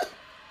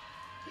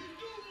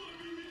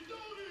wanna be me,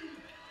 don't he?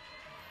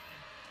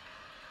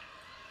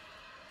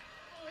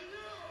 Oh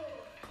yeah.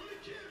 But he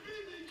can't be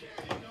me, can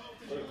he? No,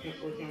 'cause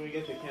Where can we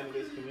get the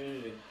cannabis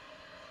community?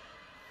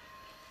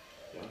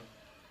 Yeah.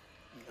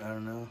 I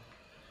don't know.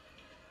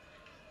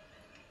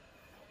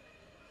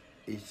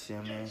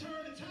 HCMA.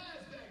 Turn the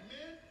ties back,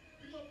 man.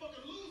 You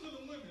motherfucking losing the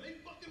women. They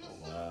fucking us up.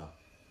 Wow.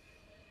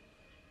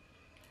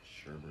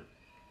 Sherbert.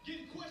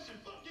 Getting questioned.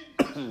 Fuck getting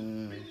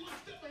questioned. Being one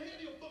step ahead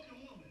of your fucking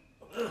woman.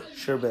 How you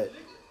Sherbet.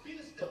 doing, nigga? Being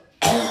a step.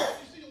 You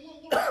see a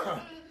woman walk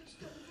down,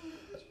 step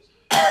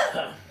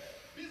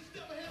being a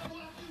step ahead of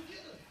her after you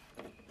get her.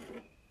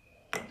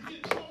 You get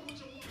in trouble with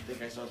your woman. I think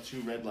I saw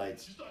 2 red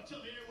lights. You start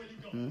telling her everywhere you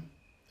go. I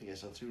think I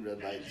saw 2 red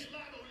Now you lights. can't lie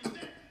over these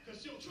things, 'cause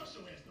she don't trust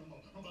your ass no more.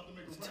 I'm about to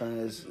make a Telling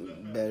his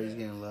battery's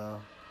getting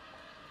low.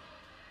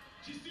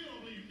 She still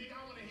don't believe you, nigga. I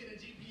want to hear the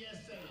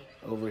GPS say it.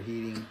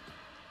 Overheating.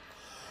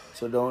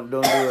 So don't do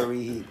a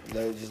reheat.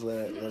 Just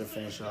let it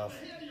finish off.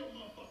 Ahead of your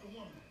motherfucking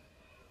woman.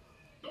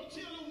 Don't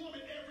tell a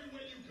woman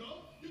everywhere you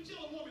go. You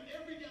tell a woman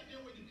every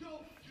goddamn way you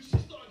go, she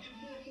start getting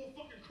more and more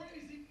fucking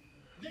crazy.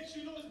 Next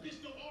you know this bitch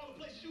know all the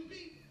places you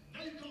be.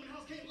 Now you come in the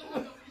house, can't let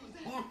her know where you was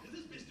at. Cause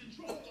this bitch done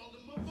drove all the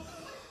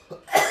motherfucking way. You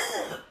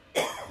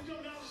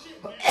coming out of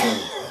shit, man.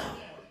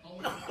 I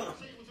want to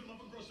say you went to the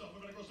motherfucking grocery shop.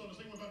 We better go to the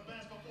same one about the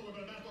basketball court. We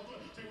better basketball court.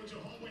 Say what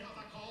your homeboy house.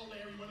 I called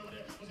Larry. Went over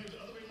there. I say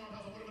the other way mom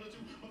house. I went over there too.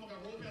 Motherfucker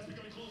got rolled past. We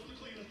got me close to the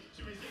cleaners.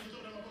 She may say was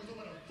over there. Motherfucker, so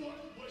where the fuck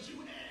was you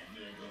at,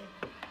 nigga?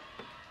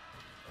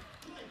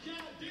 Like,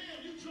 goddamn,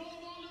 you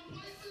drove all them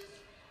places?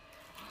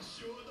 I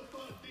sure the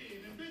fuck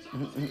did. And bitch, I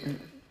was here.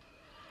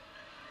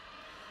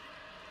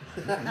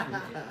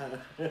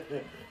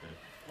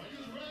 While you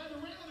was riding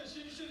around and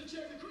shit, you should have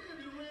checked the crib.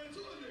 You done ran into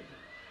a nigga.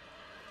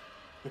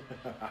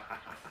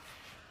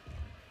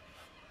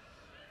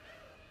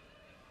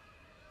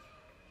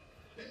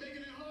 They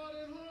making it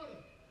harder and harder.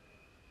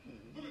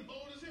 Women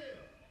bold as hell.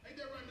 Ain't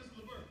that right, Mr.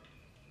 LeVert?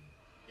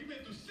 He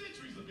been through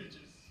centuries of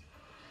bitches.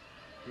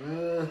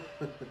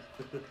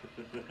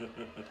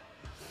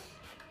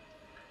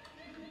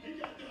 He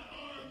got that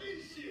R&B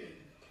shit.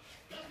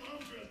 That's why I'm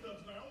dressed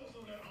up tonight. I want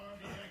some of that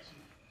R&B action.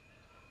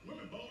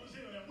 Women bold as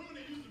hell. Now, women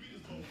that used to be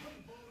this bold.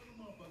 Women bold as a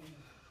motherfucker.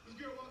 This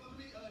girl walked up to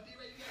me,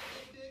 D-Ray, you got a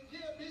big dick?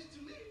 Yeah, bitch, to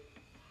me.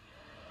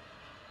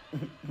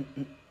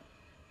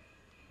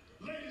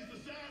 Ladies, the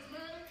size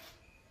matter?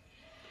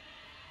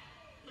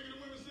 Look at the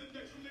women sitting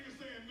next to niggas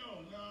saying no.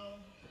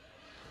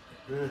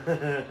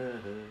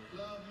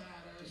 Love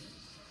matters.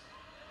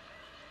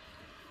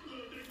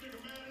 Little dick nigga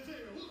mad as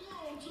hell. What's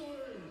wrong to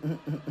him?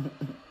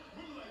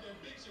 Women like that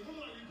big shit. Women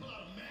like you pull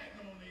out a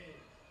Magnum on their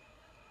head.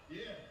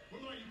 Yeah.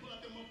 Women like you pull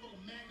out that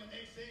motherfucking Magnum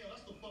XL.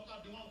 That's the fuck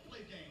I do. I don't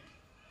play games.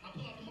 I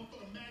pull out the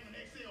motherfucking Magnum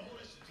XL, hold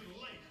that shit to the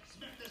light,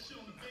 smack that shit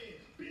on the bed.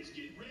 Bitch,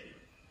 get ready.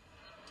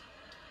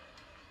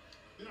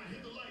 Then I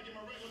hit the light, get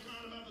my regular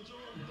condom out the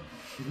drawer.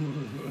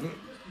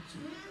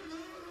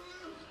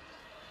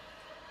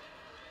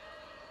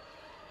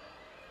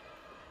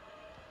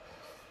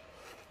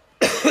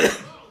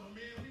 Problem,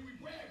 man, we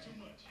brag too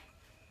much.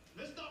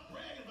 Let's stop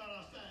bragging about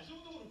our size. You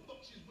don't know what the fuck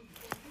she's with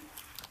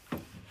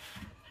you.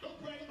 Don't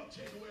brag about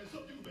take her ass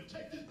up. You better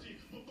take this dick.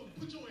 Motherfucker,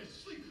 put your ass to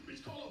sleep. Bitch,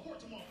 call off work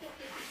tomorrow. Fuck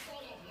that bitch,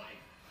 call off life.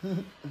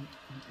 Put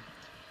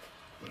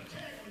a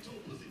tag on it to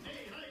a pussy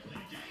dead. I ain't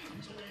playing games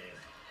with your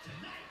ass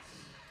tonight.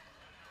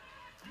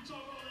 You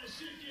talk all that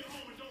shit, get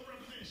home and don't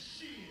represent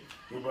shit.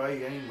 Yo, bro, you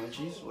got any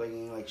munchies? Like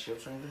any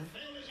chips or anything? They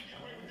don't let you get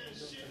away with that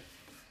shit.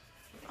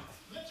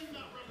 Let you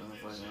not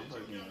represent shit. I'm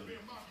fucking- You gotta be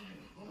mocking you.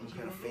 I'm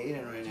kind of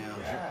fading right now.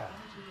 Yeah.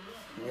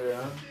 You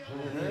know? A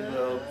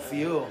little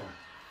fuel.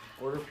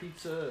 Order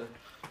pizza.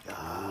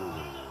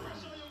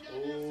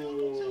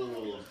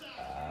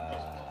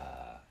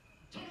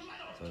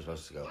 So I'm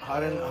supposed to go.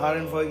 Hot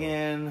and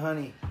fucking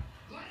honey.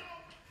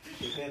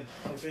 Keep in. You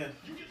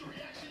get the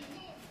reaction you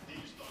want, then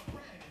you start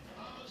bragging.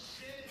 Oh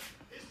shit,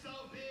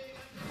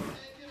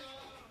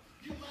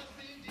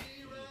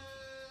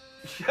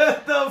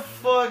 Shut the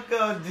fuck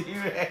up,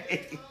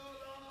 D-Ray.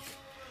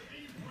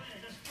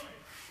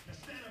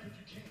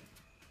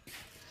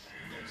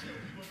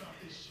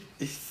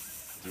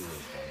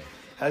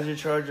 How's your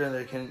charger in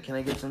there? Can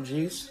I get some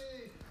juice?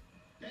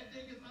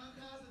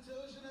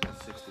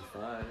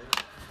 65.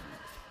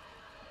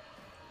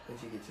 I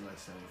should get you like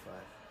 75.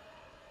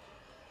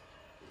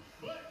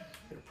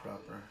 Get it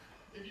proper.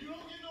 If you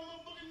don't get no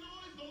motherfucking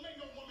noise, don't make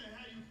no woman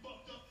how you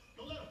fucked up.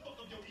 Don't let her fuck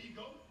up your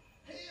ego.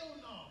 Hell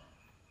no.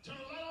 Turn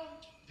the light on.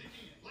 Dig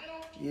in. Light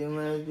on. You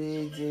must be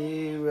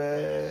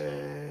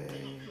D-Ray.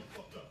 Feel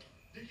fucked up.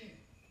 Dig in.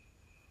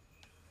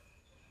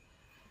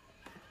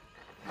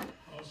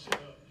 Oh, shut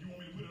up. You want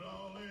me to put it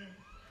all in?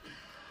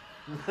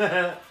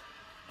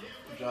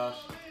 Josh.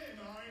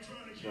 No, I ain't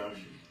trying to kill Josh.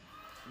 you.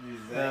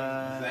 These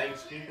Zang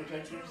screen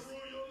protectors.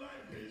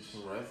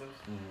 From Resin.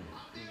 You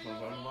know what I'm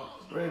talking about?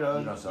 Straight You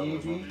don't up. sell those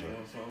Easy. ones, You know what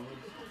I'm saying?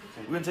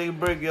 We're gonna take a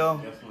break, y'all.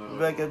 Be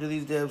back after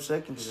these damn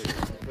seconds. You know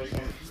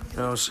what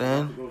I'm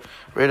saying?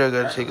 Radar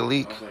gotta take a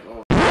leak.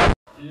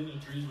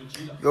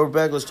 Yo, we're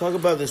back. Let's talk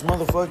about this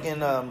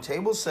motherfucking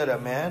table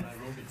setup, man.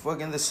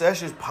 Fucking the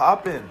session's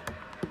popping.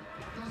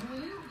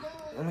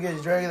 Let me get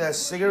you dragging that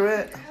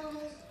cigarette.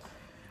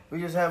 We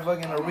just have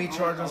fucking a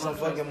recharge on some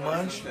fucking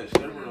munch.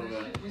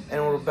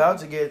 And we're about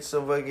to get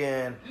some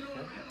fucking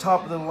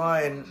top of the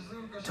line,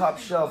 top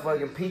shelf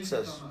fucking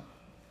pizzas.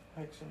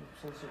 Like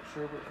some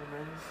sherbet for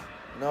men.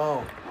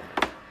 No.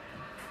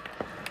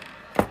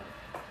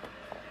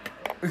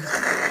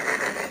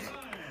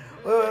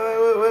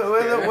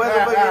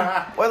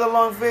 Why the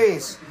long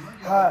face?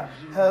 Hi,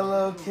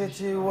 Hello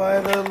Kitty, why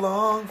the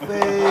long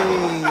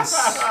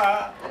face?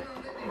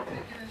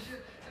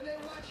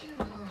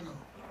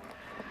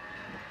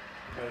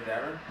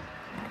 Darren?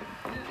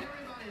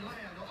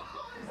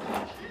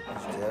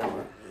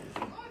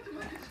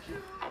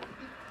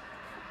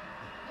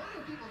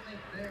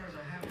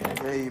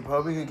 Yeah, you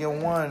probably could get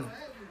one.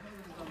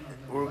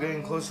 We're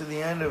getting close to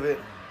the end of it.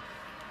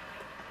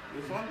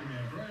 This one?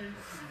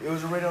 It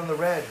was already on the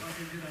red.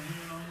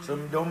 So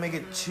don't make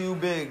it too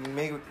big.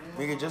 Make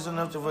it just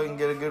enough to fucking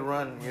get a good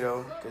run, you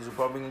know? Because you're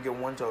probably going to get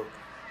one toke.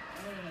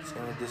 It's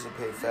going to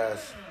dissipate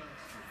fast.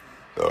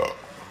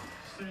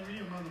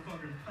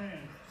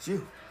 It's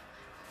you.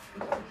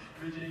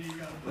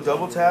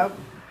 Double tap,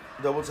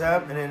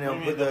 and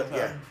then put the,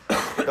 yeah.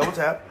 Double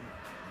tap.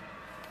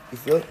 You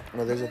feel it?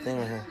 No, there's a thing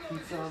right here.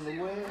 Pizza on the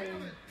way.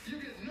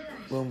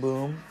 Boom,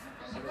 boom.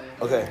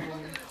 Okay.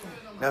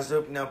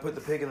 Now put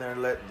the pig in there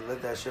and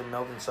let that shit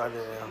melt inside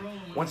there now.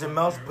 Once it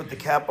melts, put the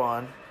cap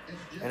on,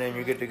 and then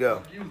you're good to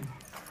go.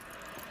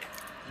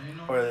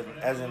 Or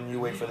as in you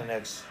wait for the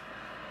next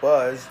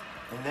buzz,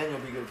 and then you'll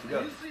be good to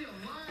go. You see a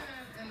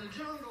lion in the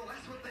jungle,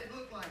 that's what they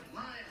look like,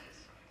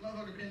 lions.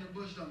 Motherfucker be in the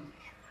bush, don't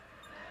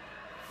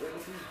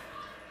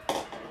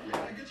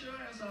yeah, get your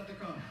ass out the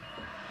car.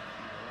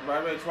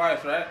 Might be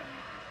twice, right?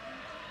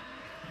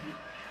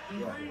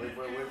 Yeah, wait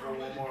for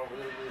one more. We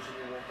should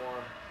do one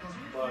more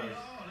buzz.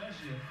 Oh, that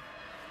shit.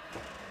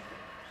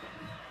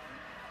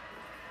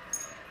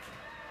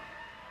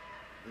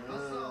 I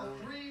saw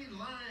 3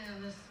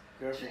 lions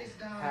chase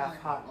down Half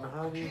like hot and a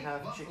honey, pink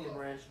half buffalo. chicken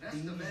ranch That's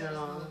the baddest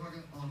Dijon.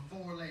 motherfucker on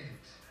 4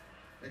 legs.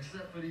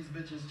 Except for these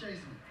bitches chasing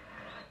me.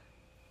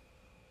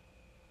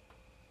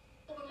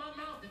 Open my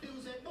mouth, the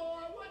dude said,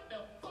 boy, what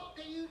the fuck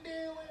are you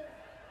doing?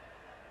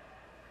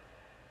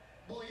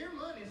 Boy, your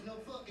money's no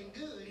fucking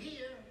good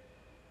here.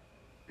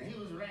 And he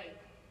was right.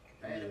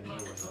 I had a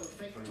pocket full of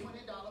fake $20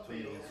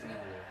 bills.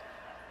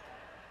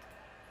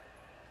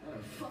 What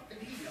the fuck did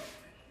he know?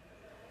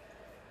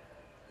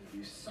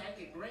 You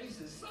psychic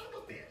racist son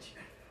of a bitch.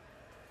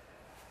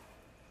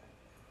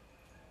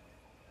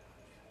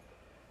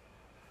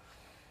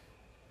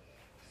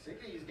 Sick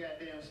of these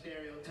goddamn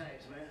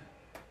stereotypes, man.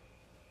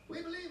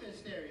 We believe in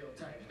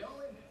stereotypes, don't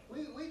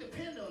we? We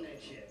depend on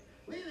that shit.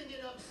 We even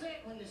get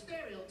upset when the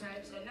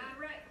stereotypes are not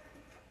right.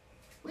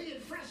 We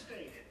get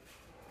frustrated.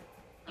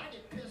 I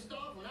get pissed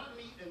off when I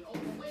meet an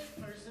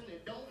overweight person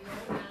that don't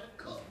know how to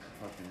cook.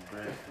 Fucking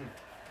great.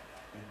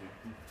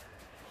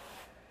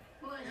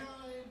 Like,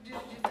 how did you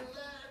do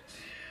that?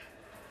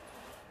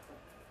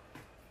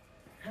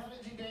 How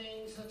did you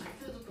gain such a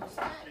physical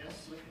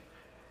status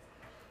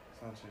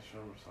Sunshine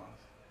sherbet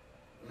sauce.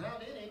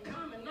 without any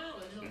common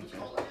knowledge of the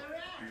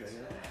culinary arts?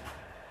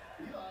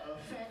 You are a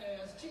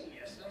fat-ass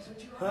genius. That's what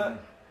you are. Huh?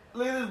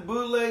 Look at this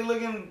bootleg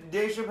looking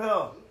Dave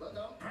Chappelle. Look,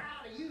 I'm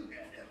proud of you,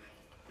 goddamn.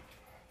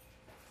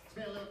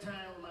 Spent a little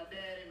time with my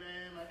daddy,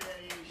 man. My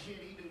daddy ain't shit.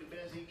 He do the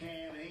best he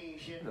can, but he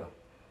ain't shit. No.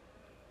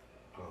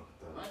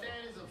 My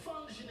daddy's a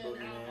functioning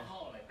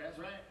alcoholic. That's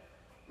right.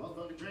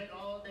 Motherfucker drink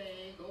all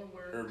day, go to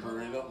work, Or come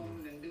burrito.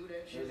 home, and do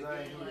that shit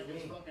Exactly. again like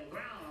it's fucking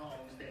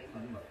Groundhog's Day,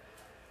 motherfucker.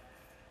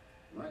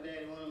 My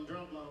daddy, one of them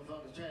drunk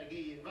motherfuckers, try to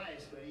give you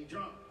advice, but he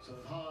drunk, so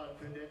it's hard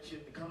for that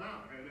shit to come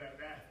out.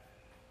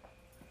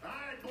 All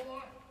right,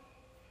 boy.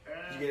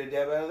 Did you get a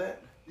dab out of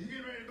that? You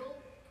getting ready to go?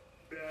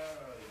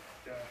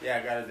 Yeah, I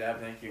got a dab,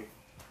 thank you.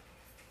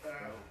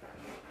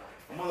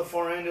 I'm on the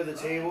far end of the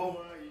table,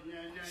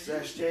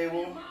 sesh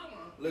table,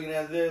 looking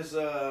at this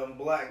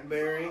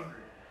blackberry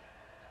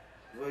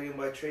Fucking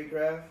by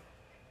Tradecraft.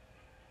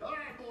 All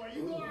right, boy,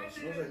 you Ooh, go it out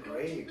smells there like and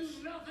don't you grapes.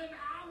 do nothing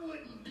I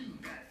wouldn't do,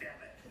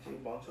 goddammit. Is he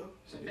Bonzo?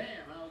 So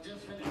damn, I was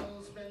just finna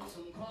go spend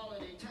some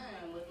quality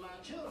time with my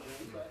children,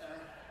 but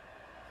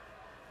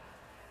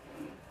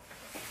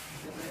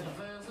guess I gotta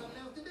find something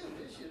else to do.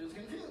 This shit is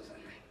confusing.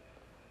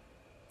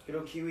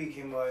 Kiddo Kiwi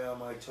came by on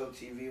my Toke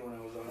TV when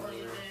I was on Well,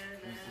 you there.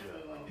 married, man,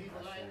 but when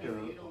people like you,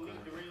 you don't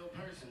meet the real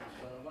person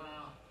for a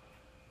while.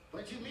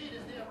 What you meet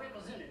is their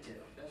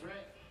representative. That's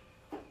right.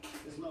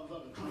 This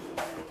motherfucker clean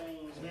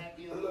everything, was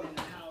vacuuming in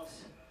the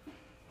house.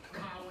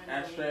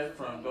 Ashtray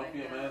from Don't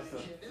Be a Man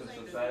to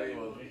Society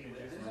was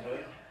reproduced in the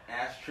hood.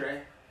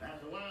 Ashtray.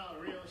 After a while,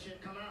 the real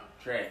shit come out.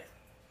 Tray.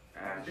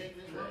 I was dating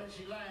this woman,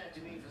 she lied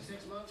to me for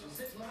 6 months. For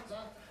 6 months,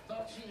 I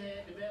thought she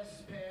had the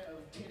best pair of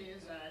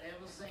titties I'd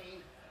ever seen.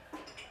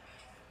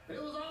 But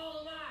it was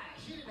all a lie.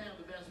 She didn't have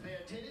the best pair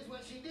of titties.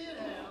 What she did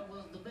have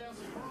was the best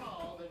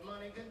bra that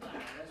money could buy.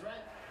 That's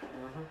right.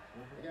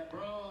 They got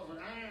bras with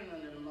iron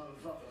under the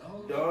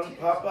motherfuckers. Don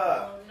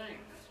Papa.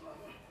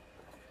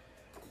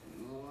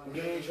 We're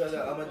giving each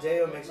other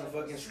Amadeo make some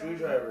fucking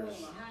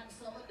screwdrivers.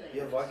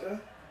 You have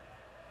vodka?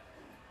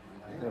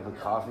 You have a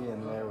coffee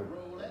in there with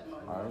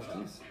orange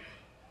juice?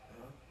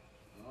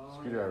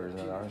 Screwdrivers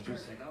and orange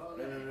juice?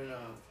 No.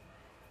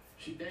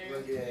 She danced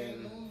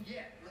Fucking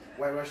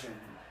White Russian.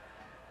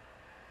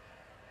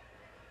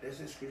 This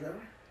is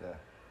screwdriver?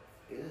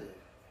 Yeah. Ew.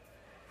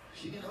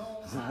 She get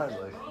home, Sounds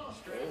like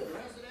the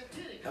rest of that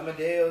titty.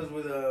 Amadeo's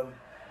with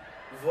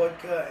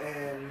vodka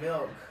and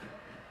milk.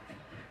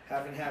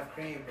 Half and half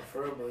cream,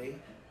 preferably.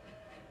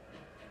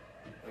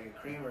 Like a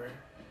creamer.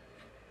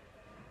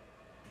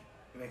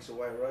 Makes a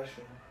White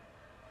Russian.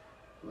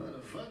 Where the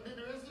fuck did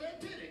the rest of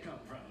that titty come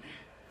from?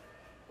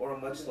 Or a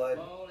mudslide.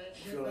 Ball that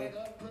shit Feel me? back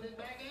up, put it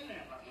back in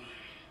there.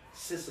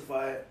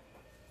 Sissify it.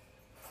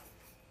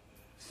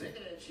 Sick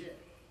of that shit.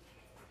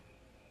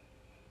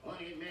 I want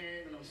to get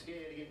married, but I'm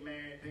scared to get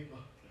married, people.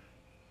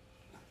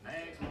 I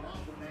asked my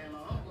uncle, man. My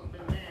uncle's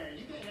been married.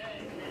 You can't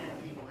ask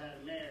married people how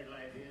the married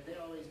life is. They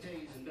always tell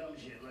you some dumb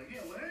shit. Like,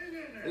 yeah, well, hang in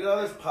there. Look at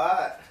all this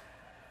pot.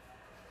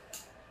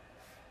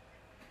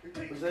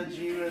 Was that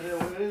G right there?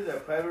 What is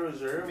that? Private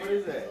Reserve? What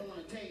is that? I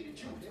want to tell you the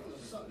truth. They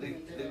was something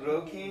into The that Grow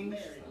whole Kings?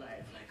 married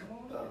life. Like, come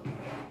on. Oh.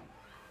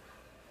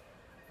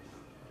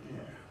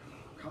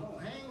 Come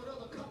on, hang with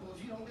other couples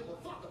you don't give a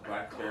fuck about.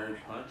 Blackberry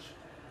Punch.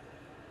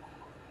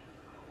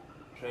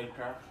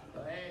 Tradecraft. I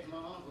asked my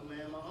uncle,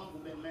 man. My uncle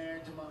been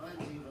married to my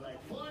auntie for like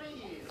 40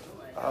 years. I'm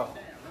like, Oh.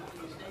 damn, how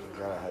can you stay with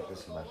God, I her had for this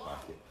in so my long?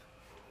 pocket.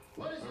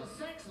 What is your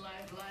sex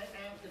life like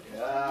after 40 years?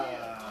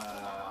 Yeah.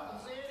 My uncle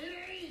said, it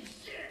ain't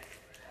shit.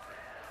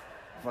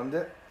 Fund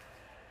it?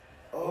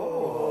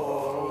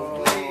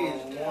 Oh,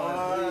 please, one,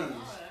 All please.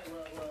 right,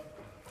 well,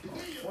 to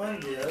give you One a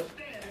dip.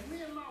 understanding, me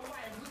and my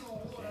wife, we gonna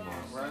order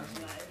our sex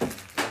life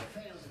at a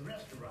fancy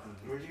restaurant.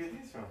 Where'd you get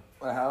these from?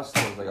 My house,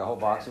 there's like a whole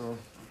box of them.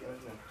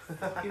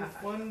 Fucking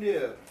fun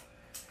dip.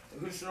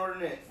 Who's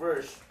snorting it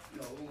first?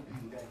 You know, old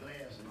people got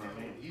glasses and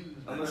they don't use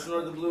I'm gonna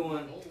snort the blue one.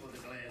 over the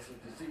glasses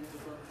to see what the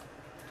fuck.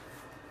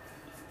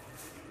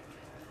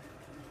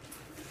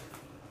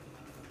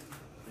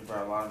 You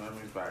brought a lot of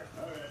memories back.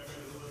 All right,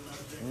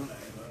 You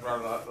brought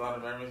a lot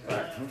of memories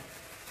back.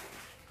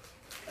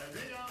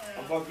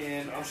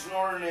 I'm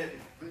snorting it.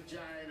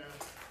 Vagina.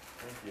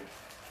 Thank you.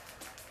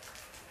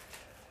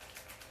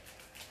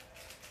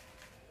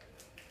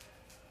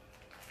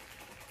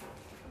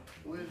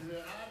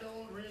 I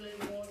don't really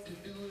want to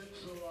do it,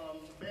 so I'm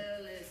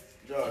barely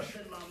Josh,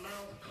 keeping my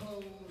mouth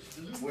closed.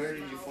 Loose where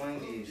did you mouth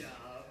find these?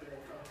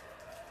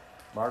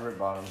 blowjob. Margaret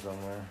bought them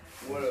somewhere.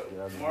 What Yeah, up?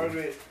 that'd be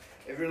Margaret,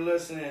 if you're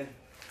listening,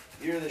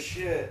 you're the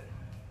shit.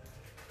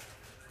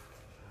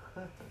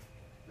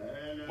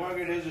 And,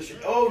 Margaret is the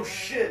shit. Oh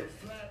shit!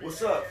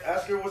 What's up?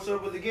 Ask her what's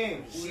up with the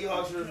game.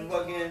 Seahawks versus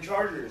fucking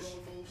Chargers.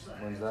 good.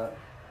 When's that?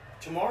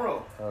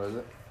 Tomorrow. Oh, is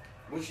it?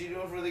 What's she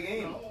doing for the I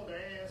game? want the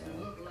ass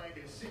to look like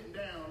it's sitting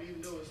down,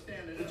 even though it's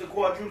standing It's a up.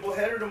 quadruple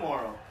header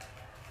tomorrow.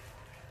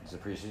 Is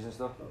it preseason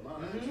stuff? But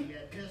my auntie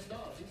got pissed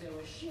off. She said,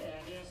 well, shit,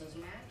 I guess it's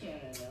my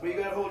turn. But you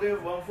got a whole day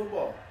of fun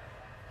football.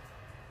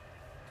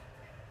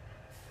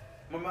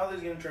 My mouth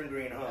is gonna turn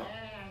green, huh?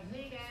 I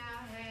think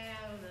I'll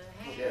have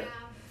the Yeah.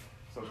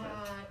 It's okay.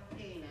 hard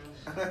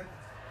penis.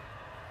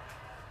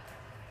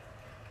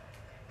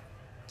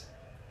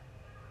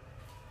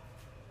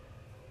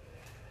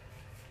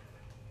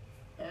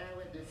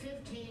 With the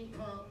 15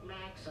 pump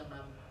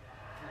maximum.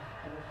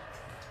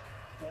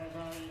 That's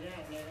all you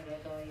got, nigga.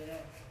 That's all you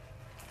got.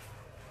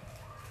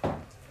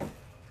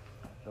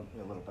 Dump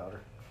me a little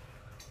powder.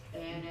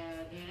 And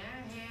can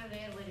I have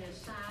that with his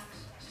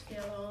socks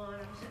still on?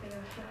 I'm sick of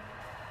that shit.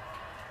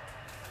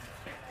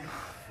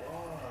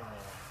 Oh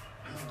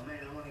man,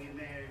 I want to get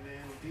married,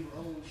 man. When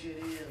people hold shit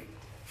in,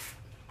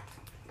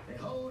 they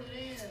hold it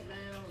in,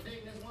 man. I was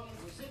dating this woman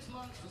for 6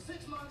 months. For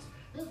 6 months,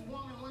 this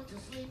woman went to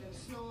sleep and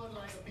snored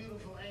like a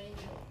beautiful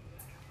angel.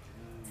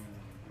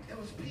 It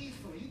was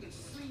peaceful. You could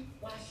sleep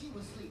while she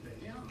was sleeping,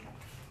 you know?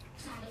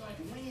 Sounded like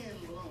wind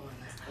blowing.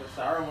 The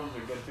sour ones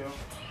are good too.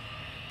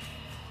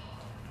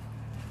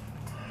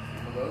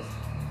 Remember those?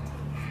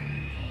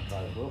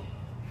 Malibu.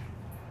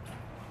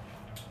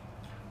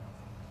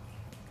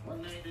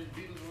 One night this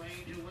beautiful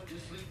angel went to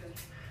sleep and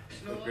The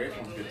snored grape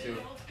like one's a good too.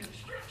 laid-off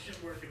construction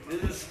worker.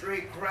 This is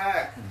straight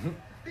crack.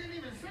 Didn't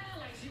even sound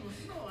like she was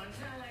snoring.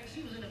 Sounded like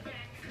she was in the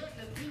back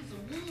cutting a piece of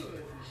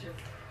wood and shit.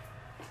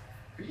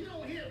 But you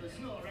don't hear the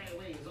snore right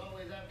away. It's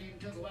always after you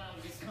took a while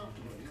to get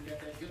comfortable. You got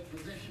that good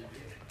position.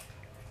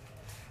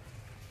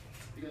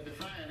 You got to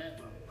find that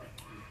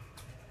motherfucker.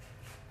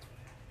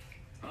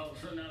 All of a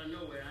sudden, out of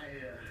nowhere, I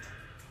hear.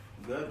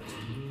 Good.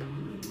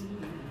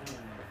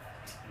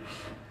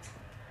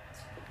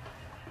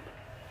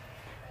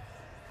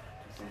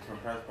 Some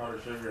compressed powder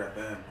sugar at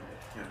the end.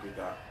 Can't beat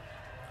that.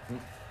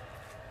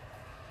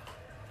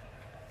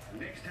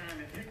 Next time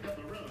it picked up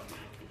a rub.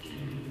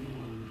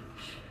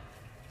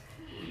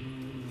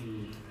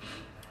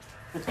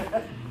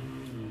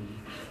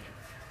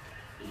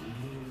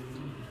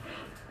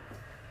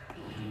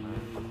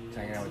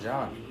 Hanging out with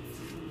John.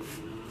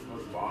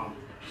 That's bomb.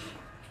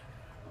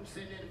 I'm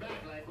sitting in the back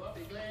like, well,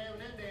 be glad when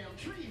that damn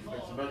tree It's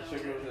falls the best down.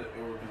 sugar that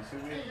it will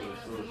consume me, but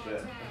it's still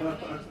shit.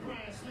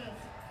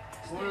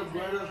 One of the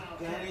greatest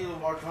candies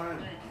of our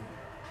time.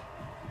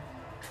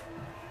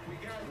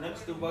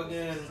 Next to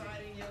fucking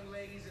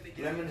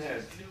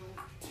Lemonhead.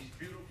 She's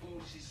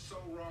beautiful. She's so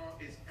raw.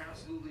 It's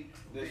absolutely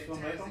They still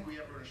make fantastic. them? We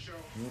have her on the show.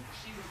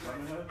 She was like,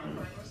 Lemonhead? I'm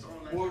like, let's all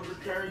like What was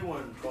the cherry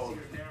one called? see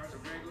her now as a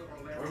regular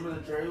on last Remember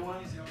the cherry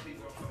one? She's helped me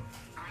go from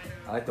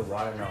I like the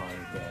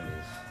watermelon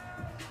candies.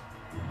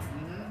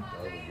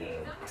 Mm-hmm. Those are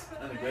good.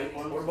 And the grape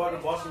one? What about the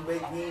Boston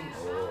baked beans?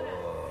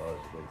 Oh,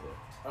 that's good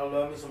too. I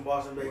love me some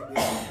Boston baked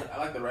beans. I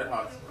like the Red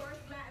Hots.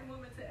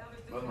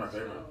 Those are my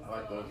favorite. I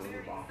like those. Those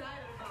are bomb.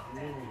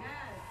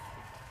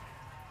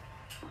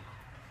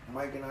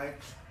 Mike and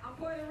Ike. I'm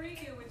Puerto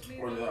Rican, which means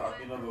Or the,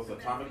 you know, those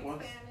atomic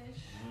ones?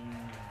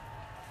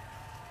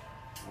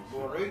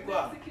 Puerto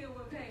Rico. Mexican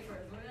with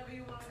papers. Whatever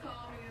you want to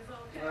call me is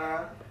okay.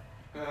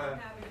 I'm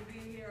happy to be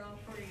here. I'm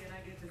free and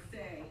I get to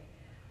stay.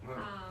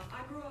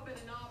 I grew up in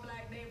an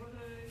all-black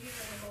neighborhood. You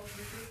know, the most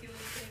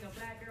ridiculous thing. A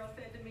black girl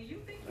said to me,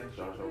 "You think you're Thanks,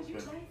 Josh. That was you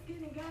good.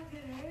 light-skinned and got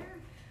good hair?"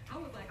 I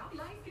was like, "I'm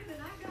light-skinned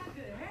and I got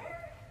good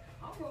hair?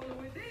 I'm rolling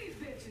with these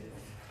bitches.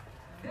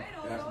 They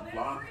don't Yeah, know some they're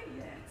blonde. free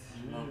yet."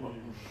 No,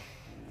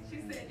 She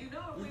said, "You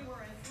know, if we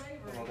were in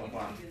slavery, Hold on, we'd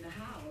Bob. be in the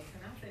house."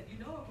 And I said, "You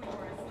know, if we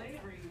were in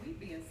slavery, we'd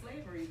be in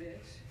slavery,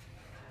 bitch."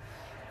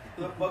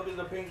 The fuck is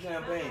the pink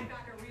champagne? Not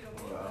like I could read a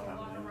book or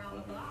walk around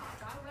the block.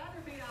 I'd rather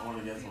be out I wanna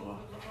in get the some, field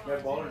with That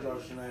LeBron baller James.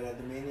 josh tonight at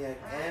the Maniac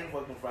and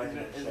fucking Friday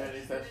Night Is there any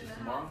Sex. sessions In the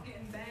tomorrow? house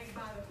getting banged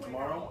by the Quaker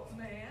Tomorrow? Oats,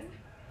 man.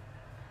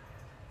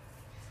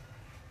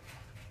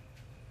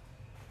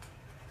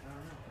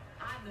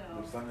 I know.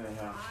 Next Sunday,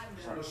 I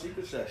It's a know.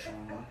 secret session.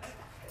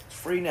 It's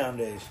free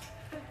nowadays.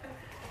 I'm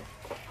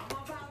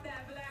about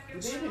that black Do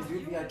and they even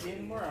do brown VIP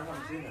anymore? I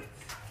haven't seen it.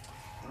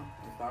 Huh?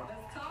 They stopped?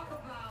 Let's talk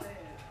about it.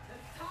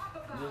 Let's talk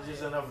about There's it.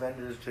 just enough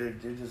vendors to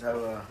just have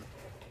a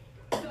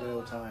good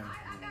old time.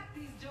 I got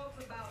these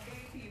jokes about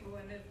gay people,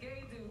 and this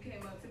gay dude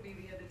came up to me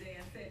the other day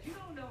and said, "You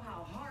don't know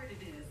how hard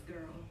it is,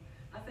 girl."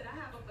 I said, "I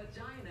have a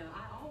vagina.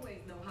 I always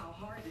know how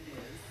hard it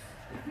is."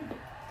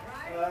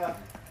 Right?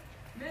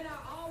 Men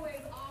are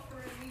always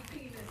offering me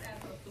penis as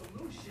a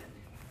solution.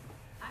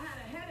 I had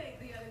a headache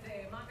the other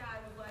day. My guy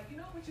was like, "You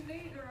know what you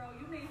need, girl?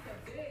 You need some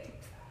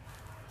dick."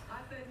 I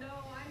said,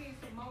 "No, I need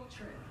some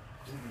Motrin.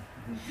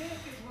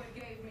 Dick is what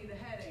gave me the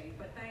headache,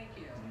 but thank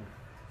you."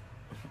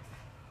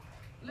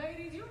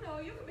 Ladies, you know,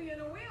 you could be in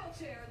a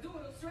wheelchair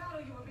doing a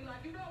straddle. You would be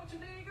like, "You know what you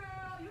need,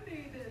 girl? You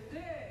need this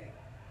dick."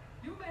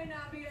 You may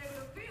not be able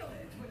to feel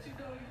it, but you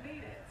know you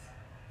need it.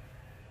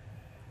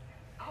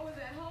 I was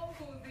at Whole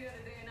Foods the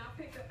other day and I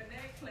picked up an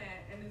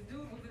eggplant and this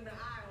dude was in the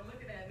aisle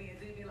looking at me and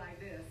did me like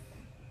this.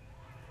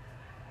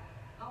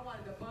 I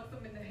wanted to bust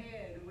him in the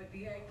head with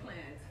the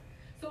eggplant.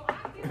 So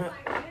I feel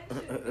like men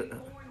shouldn't be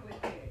born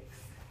with dicks.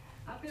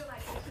 I feel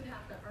like they should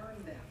have to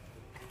earn them.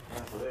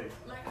 That's big.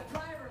 Like a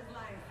driver's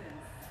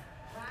license,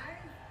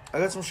 right? I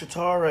got some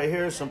Shatar right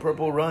here, some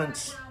purple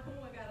runts.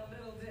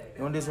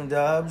 You wanna do some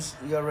dubs?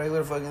 You got a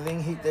regular fucking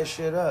thing? Heat that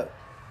shit up.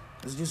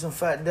 Let's do some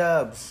fat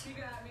dubs. She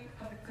got me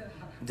fucked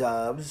up.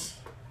 Dubs.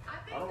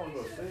 I don't wanna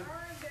go sleep.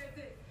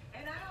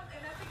 And I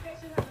think they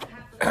should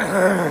have to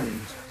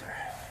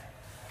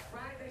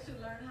right? They should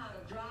learn how to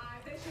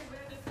drive. They should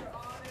register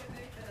all their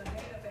dicks in a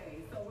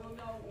database so we'll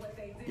know what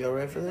they did. Y'all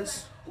ready for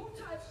this? Who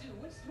touched you?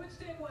 Which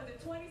dick was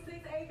it?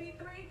 26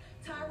 AB3?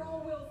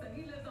 Tyrone Wilson.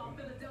 He lives on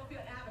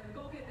Philadelphia Avenue.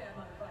 Go get that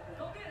motherfucker.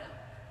 Go get him.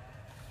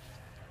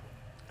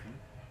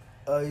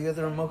 You got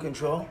the remote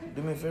control?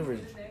 Do me a favor,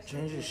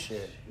 change this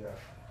shit.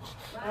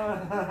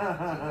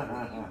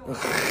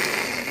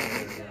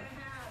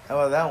 How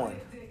about that one?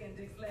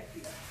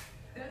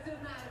 That's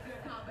just not a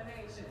good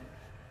combination.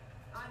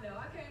 I know.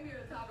 I came here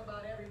to talk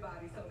about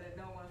everybody so that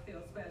no one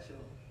feels special.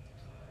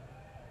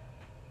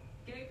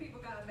 Gay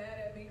people got mad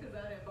at me because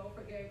I didn't vote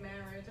for gay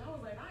marriage. I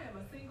was like, I am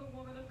a single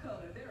woman of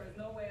color. There is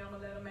no way I'm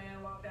going to let a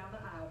man walk down the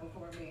aisle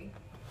before me.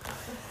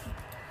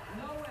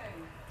 No way.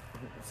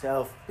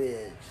 Self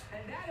bitch.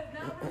 And that is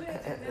not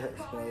religion.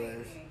 That's called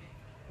hating.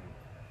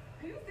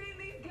 You see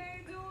these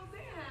gay dudes,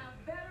 they have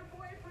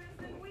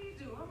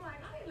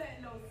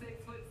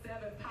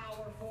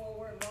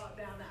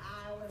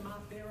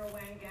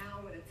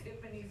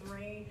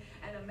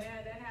a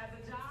man that has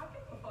a job.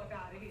 Get the fuck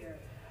out of here.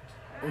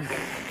 Let's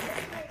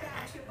play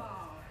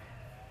basketball.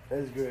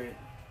 That's great.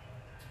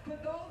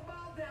 Put those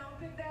balls down,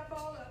 pick that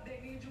ball up. They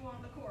need you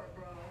on the court,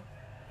 bro.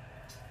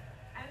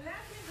 And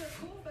lesbians are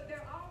cool, but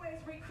they're always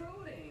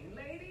recruiting.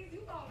 Ladies,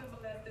 you've all been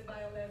molested by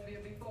a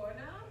lesbian before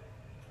now.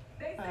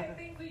 They say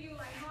things to you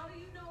like, how do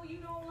you know you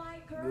don't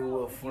like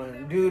girls? Good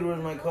friend. Dude,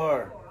 where's my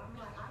car? I'm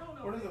like, I don't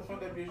know. What does the fun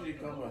that usually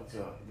come with?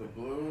 The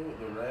blue,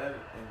 the red,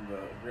 and the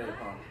gray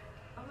pump.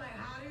 I'm like,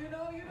 how do you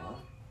know you don't?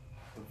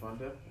 The fun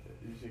dip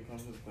usually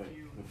comes with like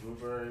the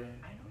blueberry.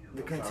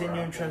 The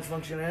continuum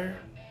transfunctionaire?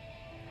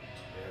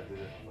 Yeah, I did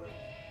it.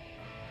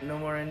 But No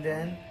more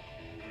indent?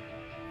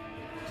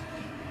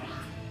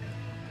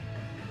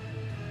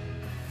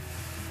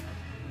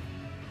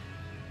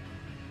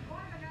 Boy,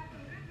 I got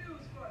some good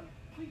news for you.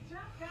 We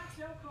just got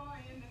your car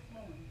in this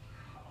morning.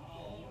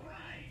 All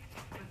right.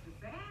 But the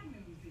bad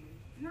news is,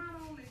 not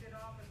only did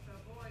Officer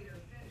Boyer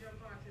send your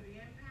car to the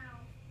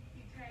impound,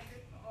 he tagged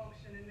it for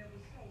auction and it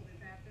was sold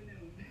this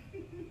afternoon. Do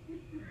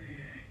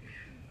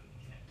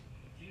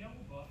you know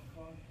who bought the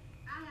car?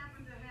 I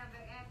happen to have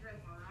the address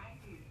right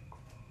here.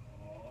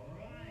 All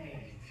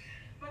right.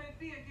 But it'd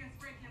be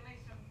against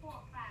regulation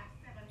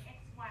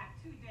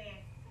 457XY2-665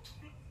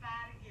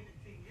 to give it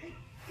to you.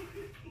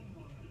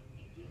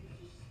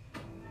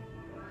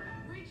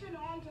 Reaching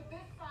on to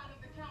this side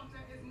of the counter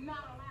is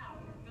not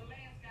allowed. The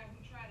last guy who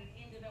tried it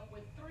ended up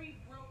with 3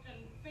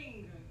 broken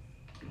fingers.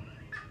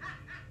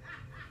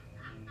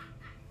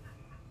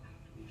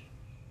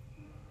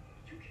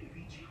 You can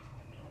reach it.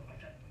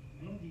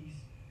 One of these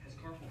has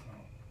carpal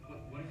tunnel.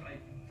 What if I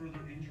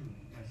further injure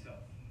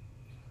myself?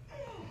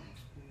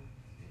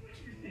 What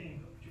do you think?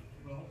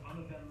 Well, I'm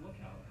a better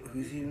lookout.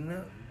 Who's heating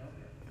up?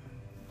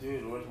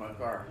 Dude, where's my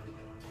car?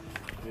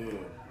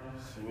 Dude,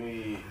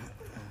 sweet.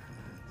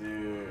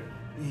 Dude.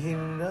 You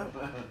heating it up?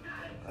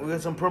 We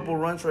got some purple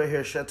runts right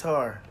here,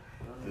 Shatar.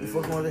 You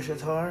fucking with the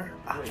Shatar?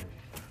 Ah. Right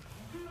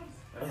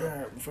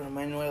there, in front of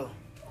Manuel.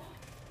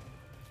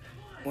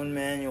 One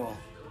manual.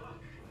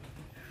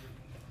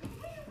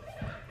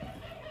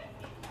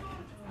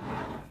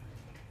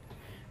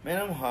 Man,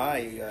 I'm high,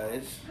 you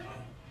guys.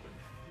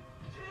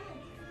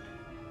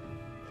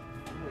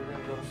 We're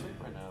gonna go to sleep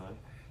right now then.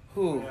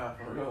 Who? Yeah,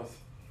 for real.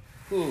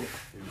 Who?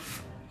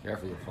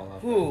 Careful, you fall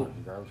off Who?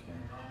 the garbage can.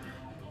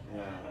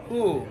 Yeah.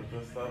 Who?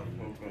 Good stuff.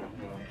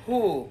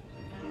 Who?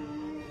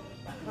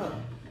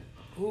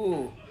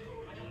 Who?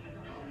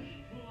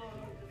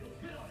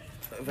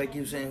 If I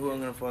keep saying who, I'm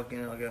gonna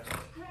fucking, I'll go.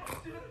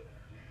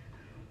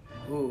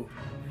 Who?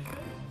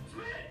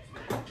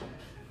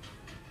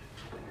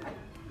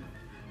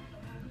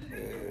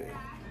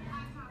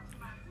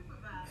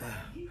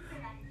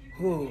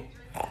 Who?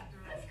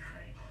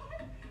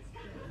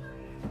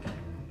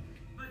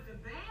 But the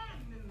bad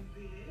news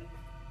is,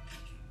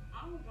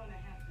 I'm gonna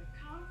have to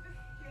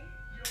confiscate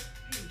your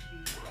pinky.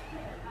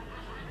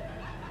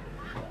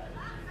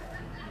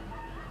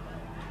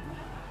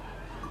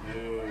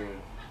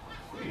 Dude.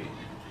 Sweet.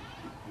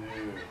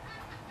 Dude.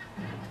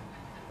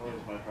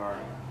 Where's my car?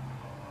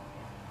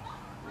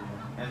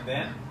 And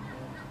then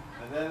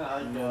I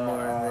No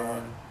more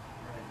than.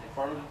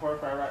 farmer's report,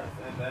 fire rights,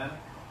 and then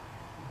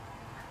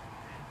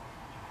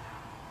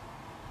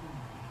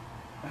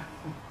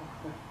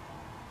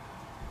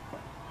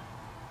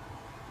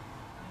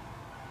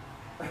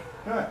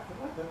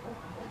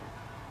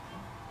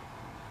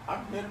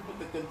I'm here to put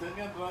the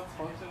continuous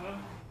transfunctional.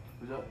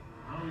 Who's up?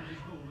 Now we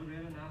just go over there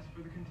and ask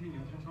for the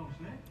continuous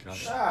transfunction, eh?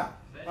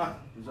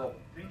 Who's up?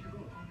 Thank you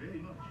both very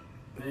much.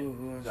 Who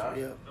wants to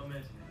be up? Don't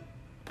mention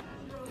it.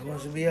 Who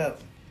wants to be up?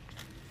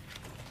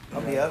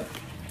 I'll be up.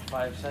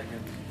 5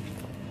 seconds.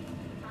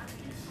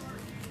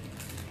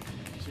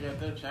 She got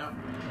there, champ.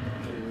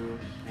 2,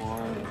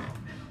 1.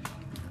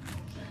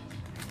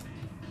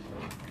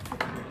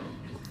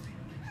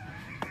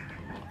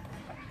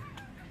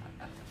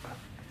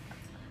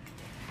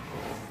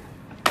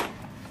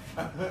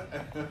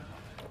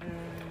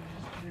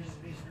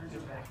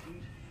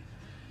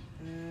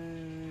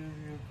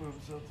 Put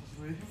himself to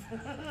sleep.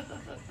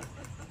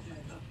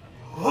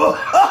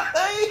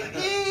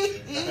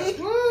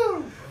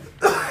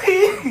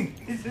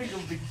 He took a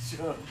big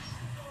chunk.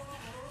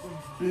 A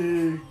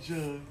big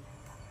chunk.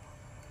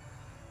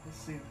 Let's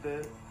see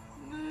that.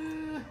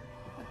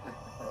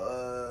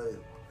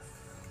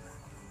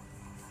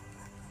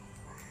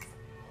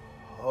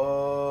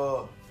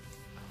 Oh.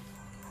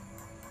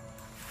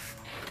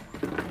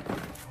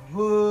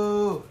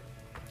 Woo.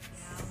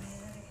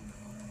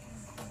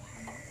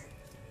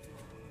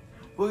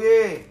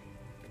 Boogie.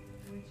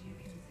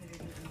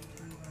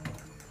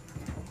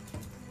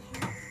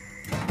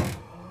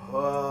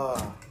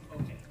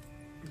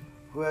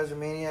 Who has a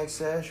maniac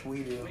sash?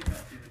 We do.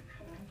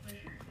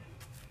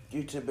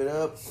 You tip it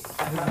up.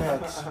 Who's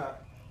next?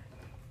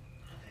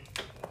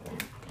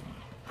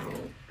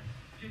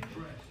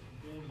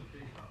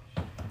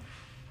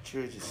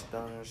 Cheers, you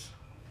stoners.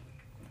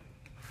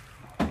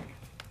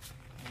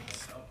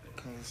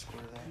 Can you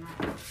square that?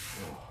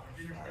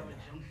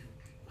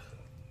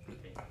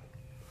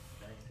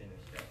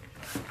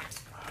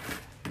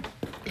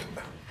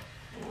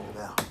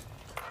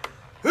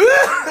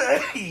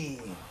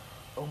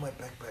 Oh, my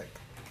backpack.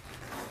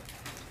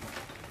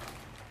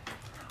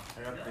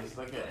 I got this.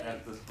 Look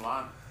at this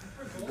blonde.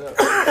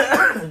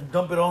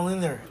 Dump it all in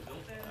there.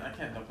 I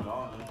can't dump it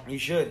all in there. You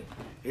should.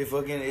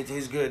 It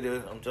tastes good,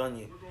 dude. I'm telling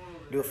you.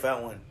 Do a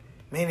fat one.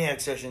 Maniac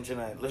session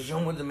tonight. Let's show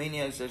them what the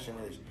maniac session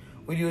is.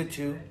 We do it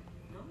too.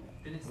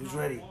 Who's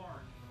ready?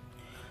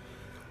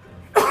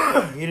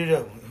 Heat it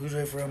up. Who's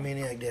ready for a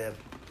maniac dab?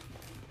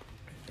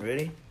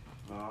 Ready?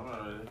 No, I'm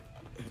not ready.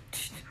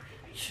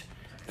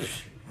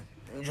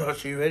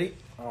 Josh, are you ready?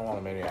 I don't want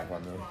a maniac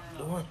one, dude.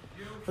 The one.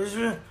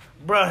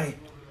 Brian,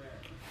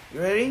 you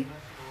ready?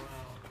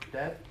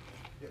 Dad?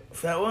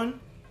 Fat one?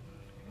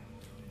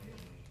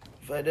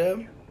 Fat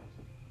dab?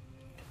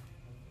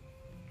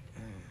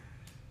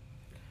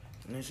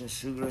 Nice and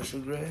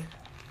sugre.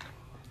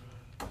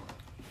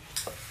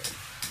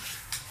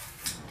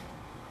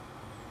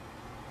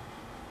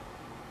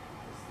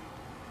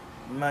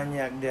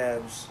 Maniac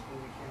dabs.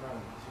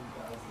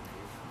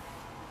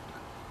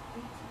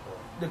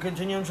 The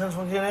Continuum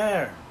Transfunction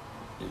Air.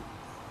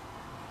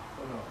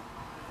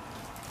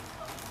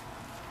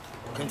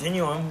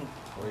 Continuum.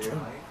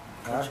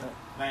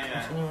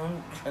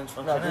 Continuum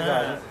Transfunction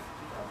Air.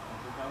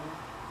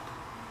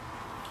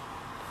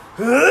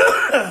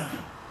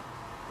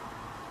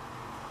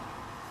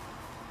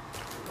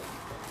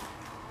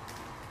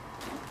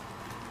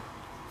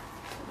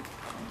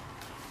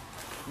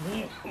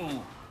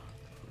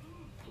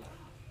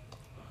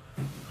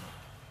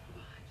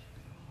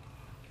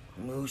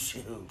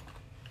 Mushu.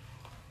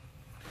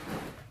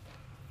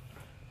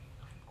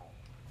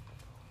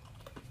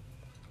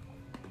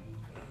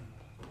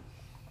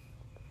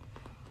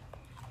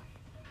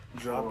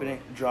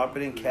 Drop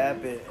it and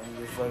cap it and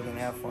just fucking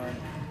have fun.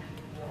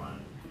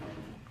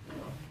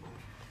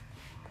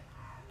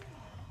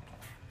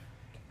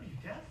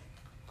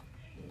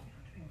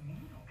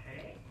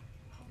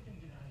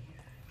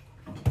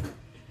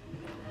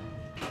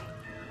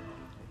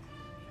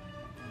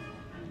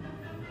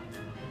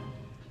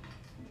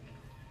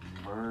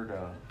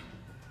 Murder.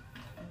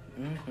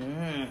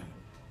 Mm-hmm.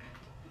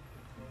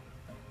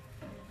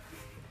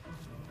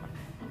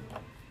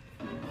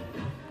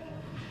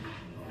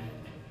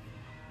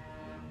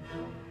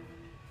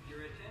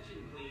 Your attention,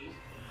 please.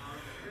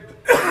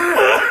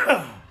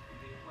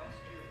 Request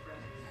your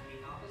presence in the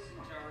Alpha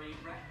Centauri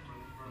rec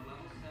room for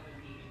level 7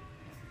 meeting.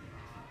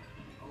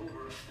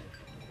 Over.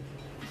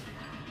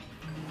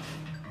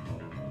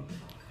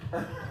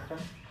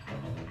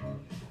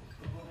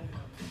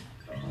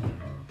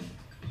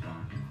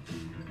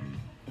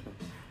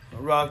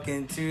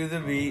 Rocking to the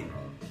beat.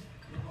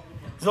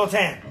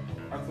 Zoltan.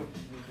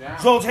 Yeah.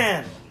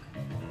 Zoltan.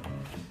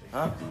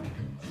 Huh?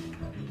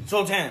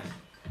 Zoltan.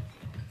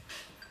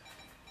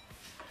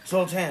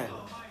 Zoltan.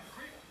 My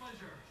great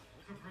pleasure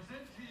to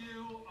present to you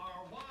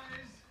our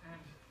wise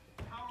and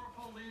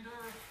powerful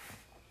leader,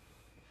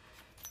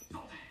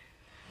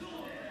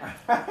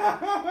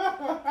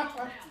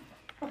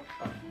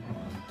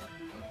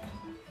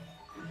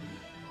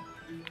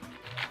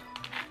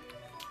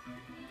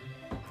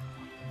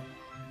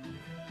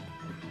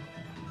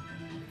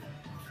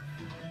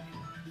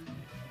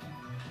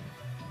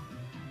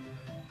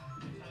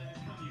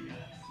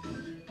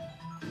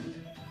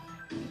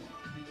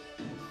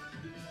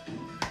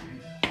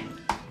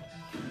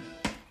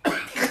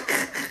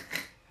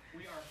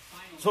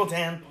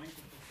 Sultan. Going to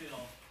fulfill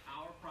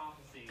our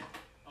prophecy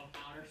of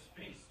outer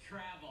space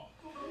travel.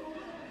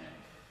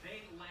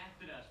 They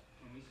laughed at us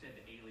when we said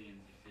that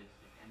aliens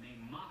existed, and they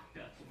mocked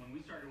us when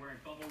we started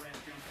wearing bubble wrap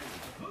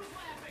jumpsuits. Who's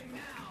laughing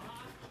now,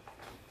 huh?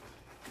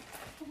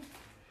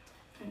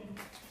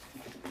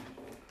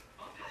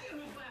 I'll tell you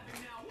who's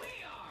laughing now. We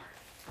are.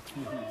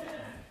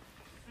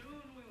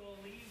 Soon we will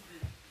leave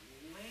this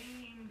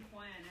lame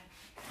planet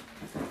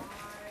and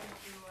fly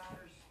through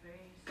outer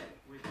space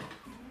with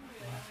cool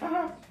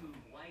aliens who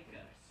like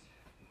us.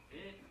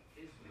 It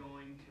is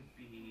going to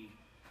be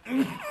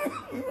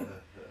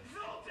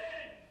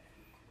Zoltan!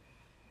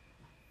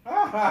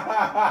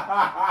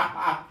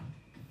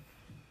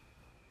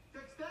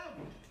 That's them.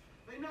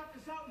 They knocked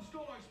us out and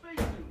stole our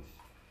spacesuits.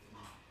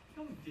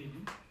 No, we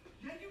didn't.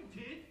 Yeah, you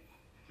did.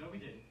 No, we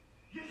didn't.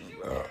 Yes, you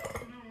did.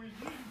 No, we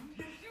didn't.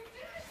 Yes, you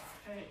did.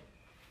 Hey,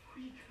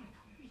 who are you gonna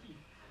believe?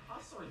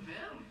 Us or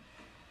them?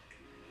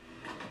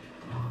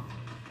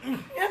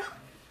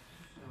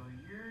 So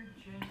you're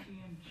Jesse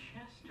and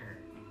Chester.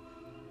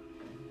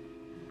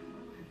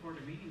 I'm looking forward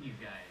to meeting you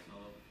guys,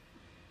 although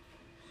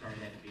sorry it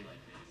had to be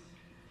like this.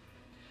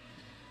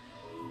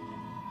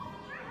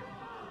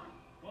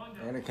 Wanda.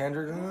 Anna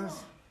Kendrick in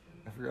this?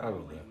 I forgot about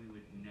Normally that. we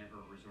would never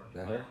resort to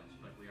That her? violence,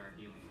 but we are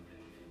dealing with a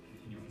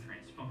continuing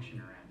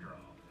transfunctioner after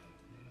all.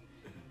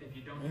 If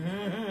you don't,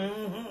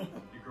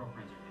 your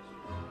girlfriends are history.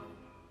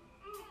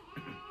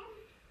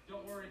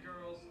 Don't worry,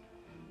 girls.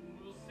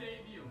 We'll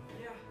save you.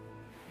 Yeah,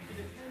 you can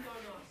depend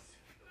on us.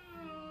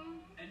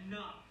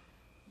 Enough.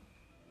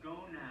 Go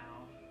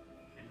now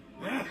and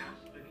bring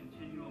us the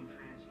continuum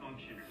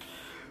transfunctioner.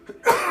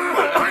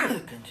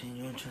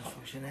 Continuum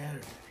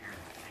transfunctionality.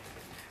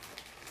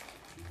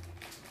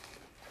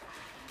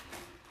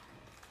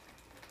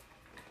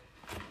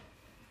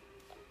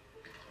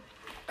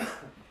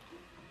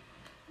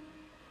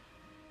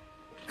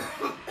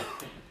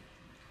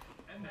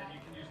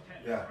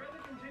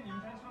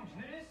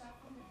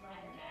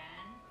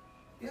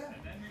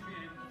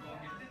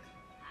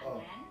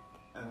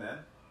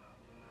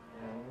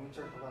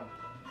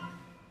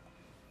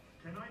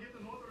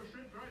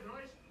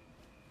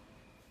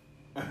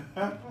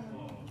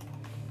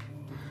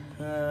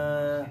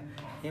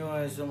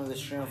 trying some of the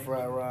shrimp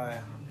fried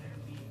rye.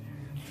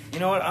 You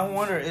know what? I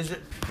wonder, is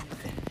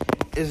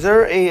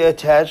there a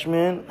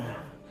attachment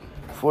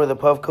for the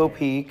Puffco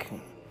Peak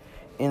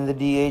in the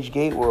DH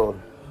Gate world?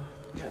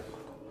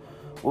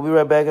 We'll be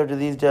right back after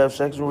these dev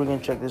sections. We're gonna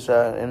check this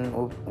out and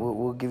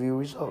we'll give you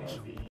results.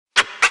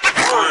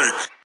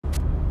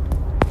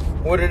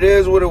 What it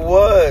is, what it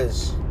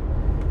was.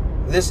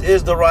 This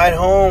is the ride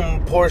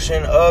home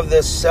portion of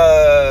this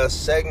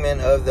segment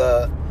of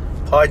the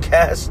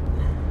podcast.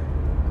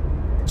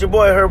 It's your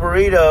boy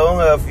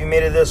Herberito. If you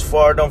made it this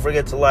far, don't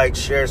forget to like,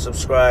 share,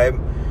 subscribe,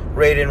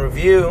 rate, and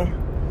review.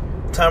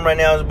 Time right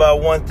now is about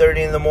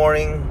 1:30 in the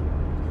morning,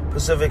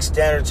 Pacific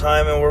Standard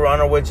Time, and we're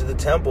on our way to the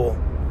temple.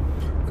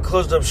 We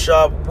closed up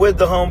shop with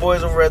the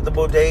homeboys over at the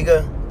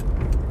bodega,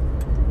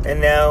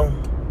 and now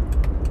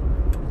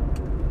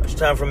it's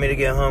time for me to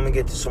get home and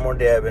get to some more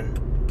dabbing.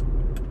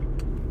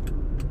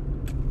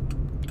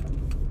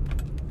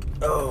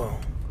 Oh,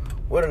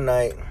 what a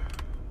night.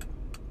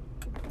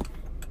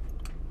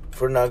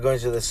 For not going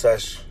to the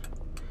sesh.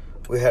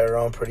 We had our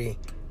own pretty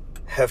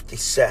hefty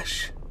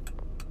sesh.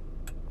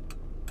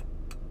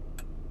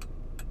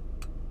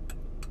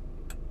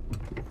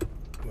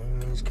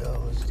 Let's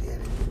go, let's get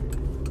it.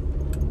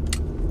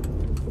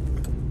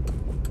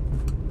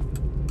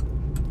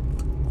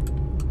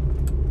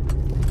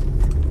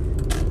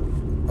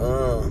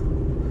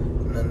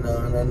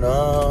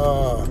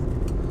 No.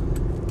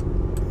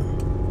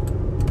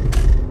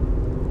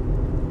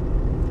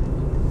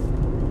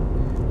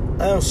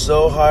 I am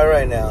so high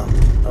right now.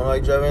 I'm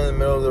like driving in the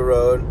middle of the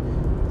road,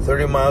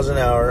 30 miles an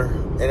hour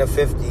in a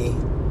 50.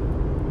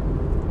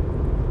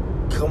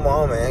 Come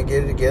on, man,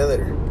 get it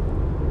together.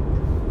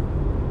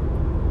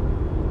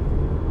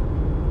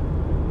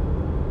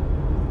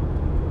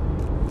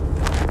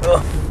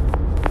 Ugh.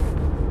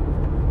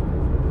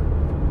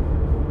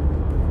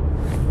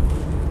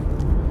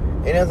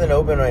 Ain't nothing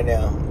open right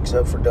now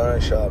except for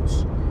donut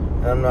shops.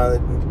 And I'm not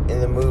in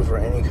the mood for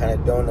any kind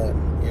of donut,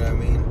 you know what I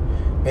mean?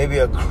 Maybe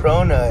a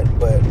cronut,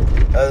 but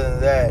other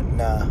than that,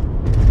 nah.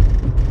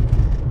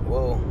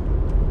 Whoa.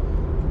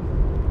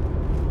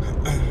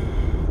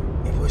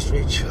 It was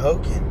straight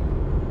choking.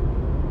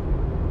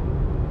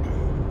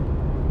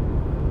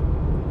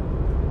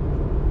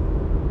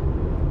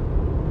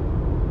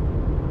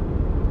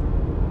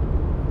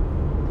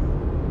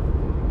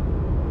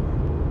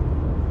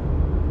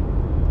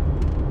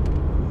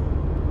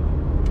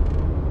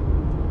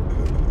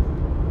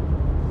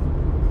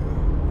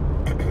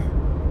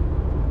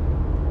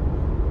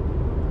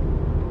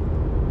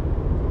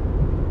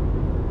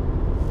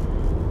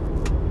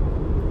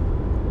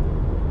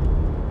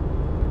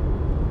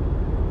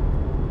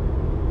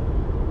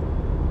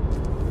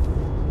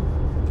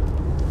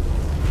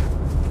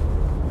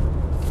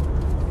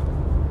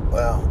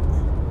 Wow.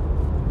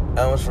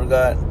 I almost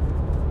forgot.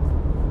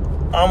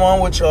 I'm on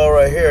with y'all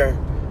right here.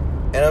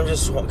 And I'm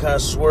just kind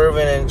of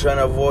swerving and trying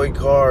to avoid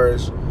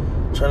cars.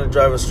 Trying to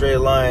drive a straight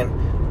line.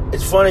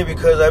 It's funny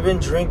because I've been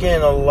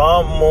drinking a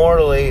lot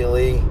more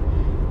lately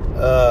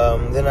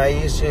than I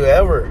used to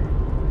ever.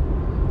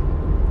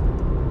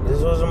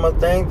 This wasn't my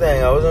thing.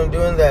 I wasn't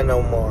doing that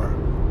no more.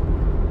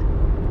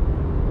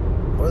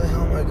 Where the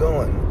hell am I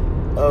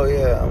going? Oh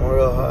yeah, I'm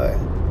real high.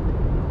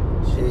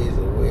 Jeez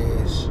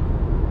Louise.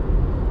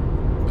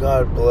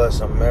 God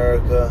bless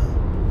America.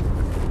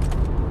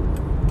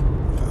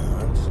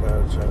 I'm just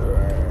gonna turn it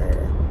right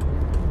here.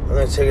 I'm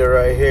gonna take it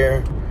right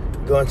here.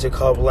 Go into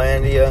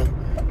Coplandia,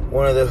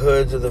 one of the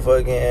hoods of the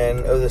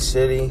of the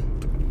city.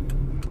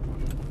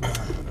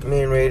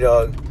 Me and Ray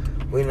Dog,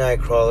 we night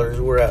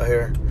crawlers. We're out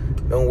here.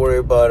 Don't worry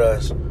about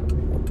us.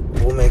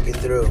 We'll make it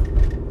through.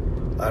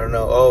 I don't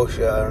know. Oh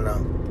shit, I don't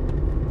know.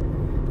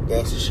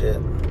 Gangsta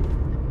shit.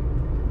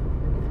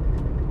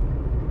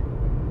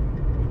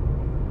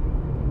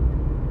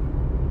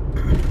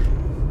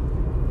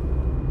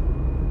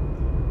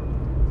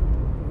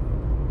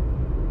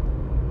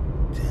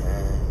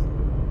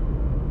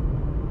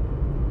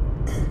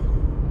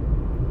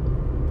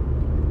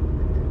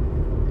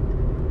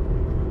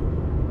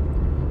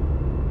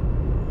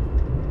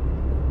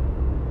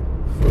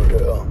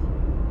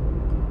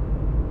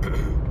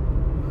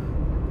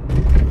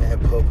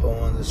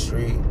 The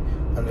street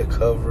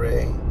undercover,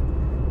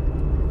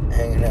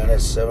 hanging out at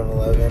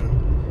 7-Eleven,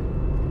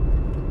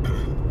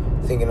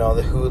 thinking all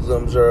the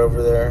hoodlums are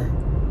over there.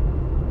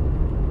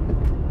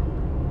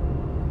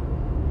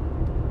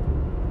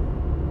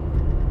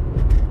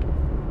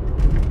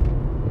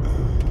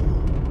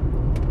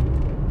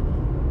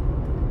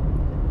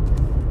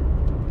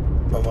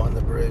 I'm on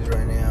the bridge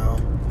right now,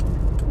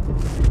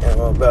 and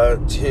I'm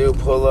about to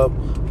pull up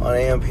on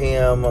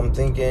AM/PM. I'm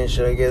thinking,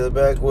 should I get the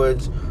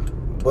backwoods?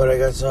 But I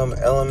got some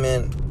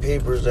Element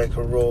papers I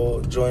could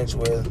roll joints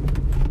with.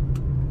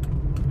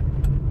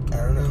 I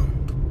don't know.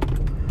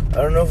 I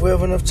don't know if we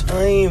have enough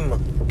time.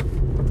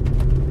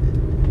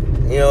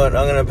 You know what?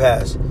 I'm going to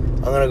pass.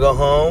 I'm going to go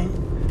home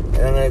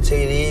and I'm going to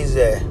take it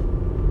easy.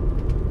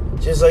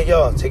 Just like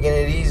y'all, taking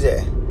it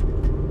easy.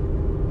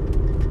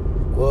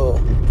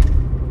 Whoa.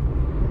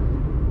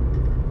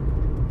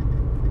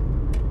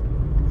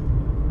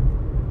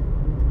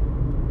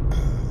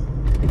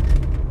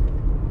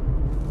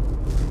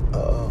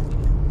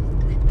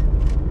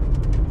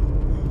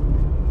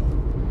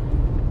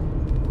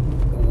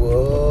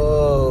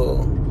 Whoa.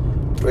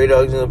 Ray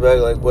Dog's in the back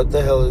like, what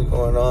the hell is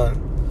going on?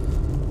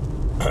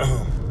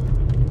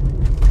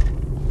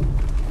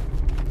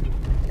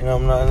 You know,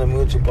 I'm not in the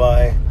mood to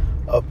buy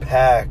a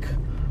pack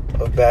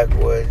of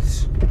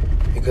backwoods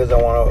because I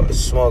want to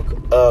smoke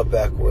a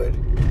backwood.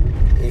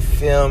 You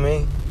feel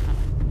me?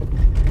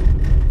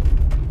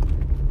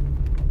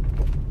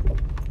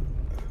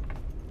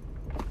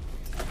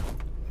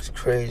 It's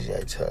crazy,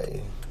 I tell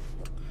you.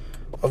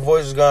 My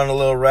voice has gotten a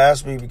little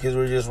raspy because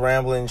we're just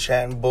rambling,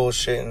 chatting,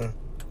 bullshitting.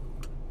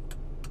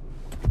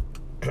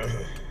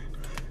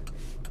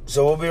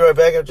 So we'll be right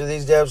back after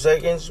these dab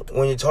seconds.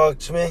 When you talk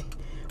to me,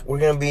 we're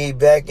going to be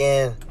back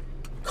in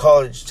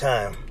college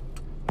time.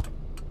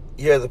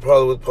 Yeah, the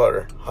Parlor with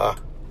Potter. Ha.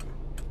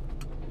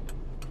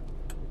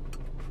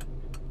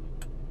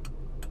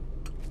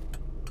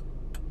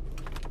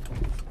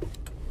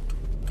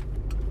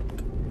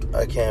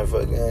 I can't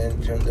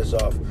fucking turn this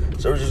off.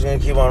 So we're just going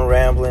to keep on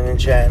rambling and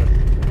chatting.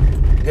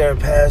 Gonna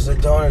pass the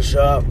donut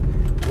shop,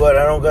 but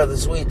I don't got the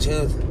sweet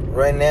tooth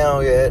right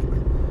now yet.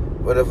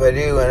 But if I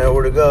do, I know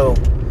where to go.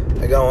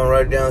 I got one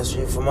right down the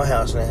street from my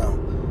house now.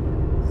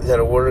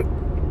 That'll work.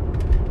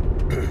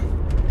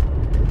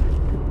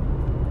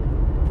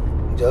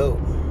 Dope.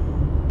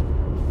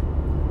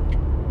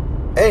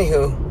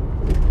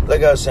 Anywho,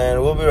 like I was saying,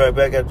 we'll be right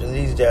back after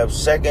these dab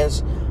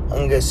seconds. I'm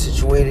gonna get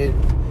situated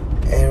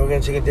and we're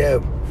gonna take a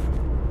dab.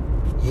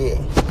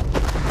 Yeah.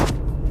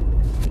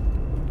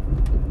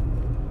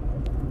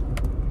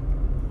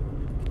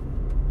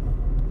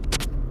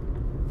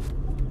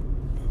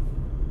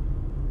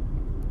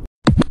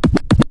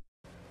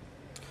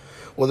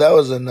 Well, that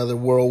was another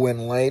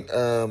whirlwind light.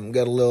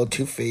 Got a little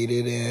too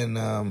faded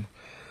and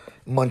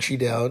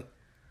munchied out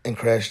and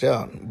crashed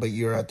out. But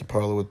you're at the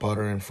Parlor with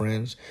Potter and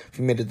Friends. If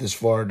you made it this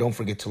far, don't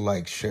forget to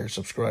like, share,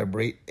 subscribe,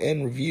 rate,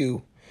 and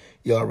review.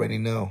 You already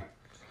know.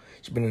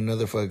 It's been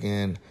another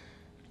fucking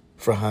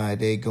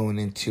Friday going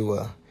into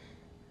a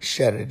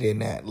Saturday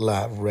Night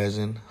Live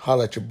resin.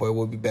 Holla at your boy.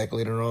 We'll be back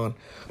later on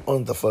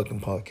the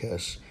fucking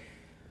podcast.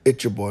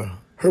 It's your boy,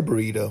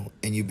 Herburrito,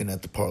 and you've been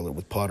at the Parlor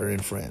with Potter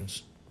and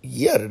Friends.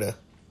 Yada.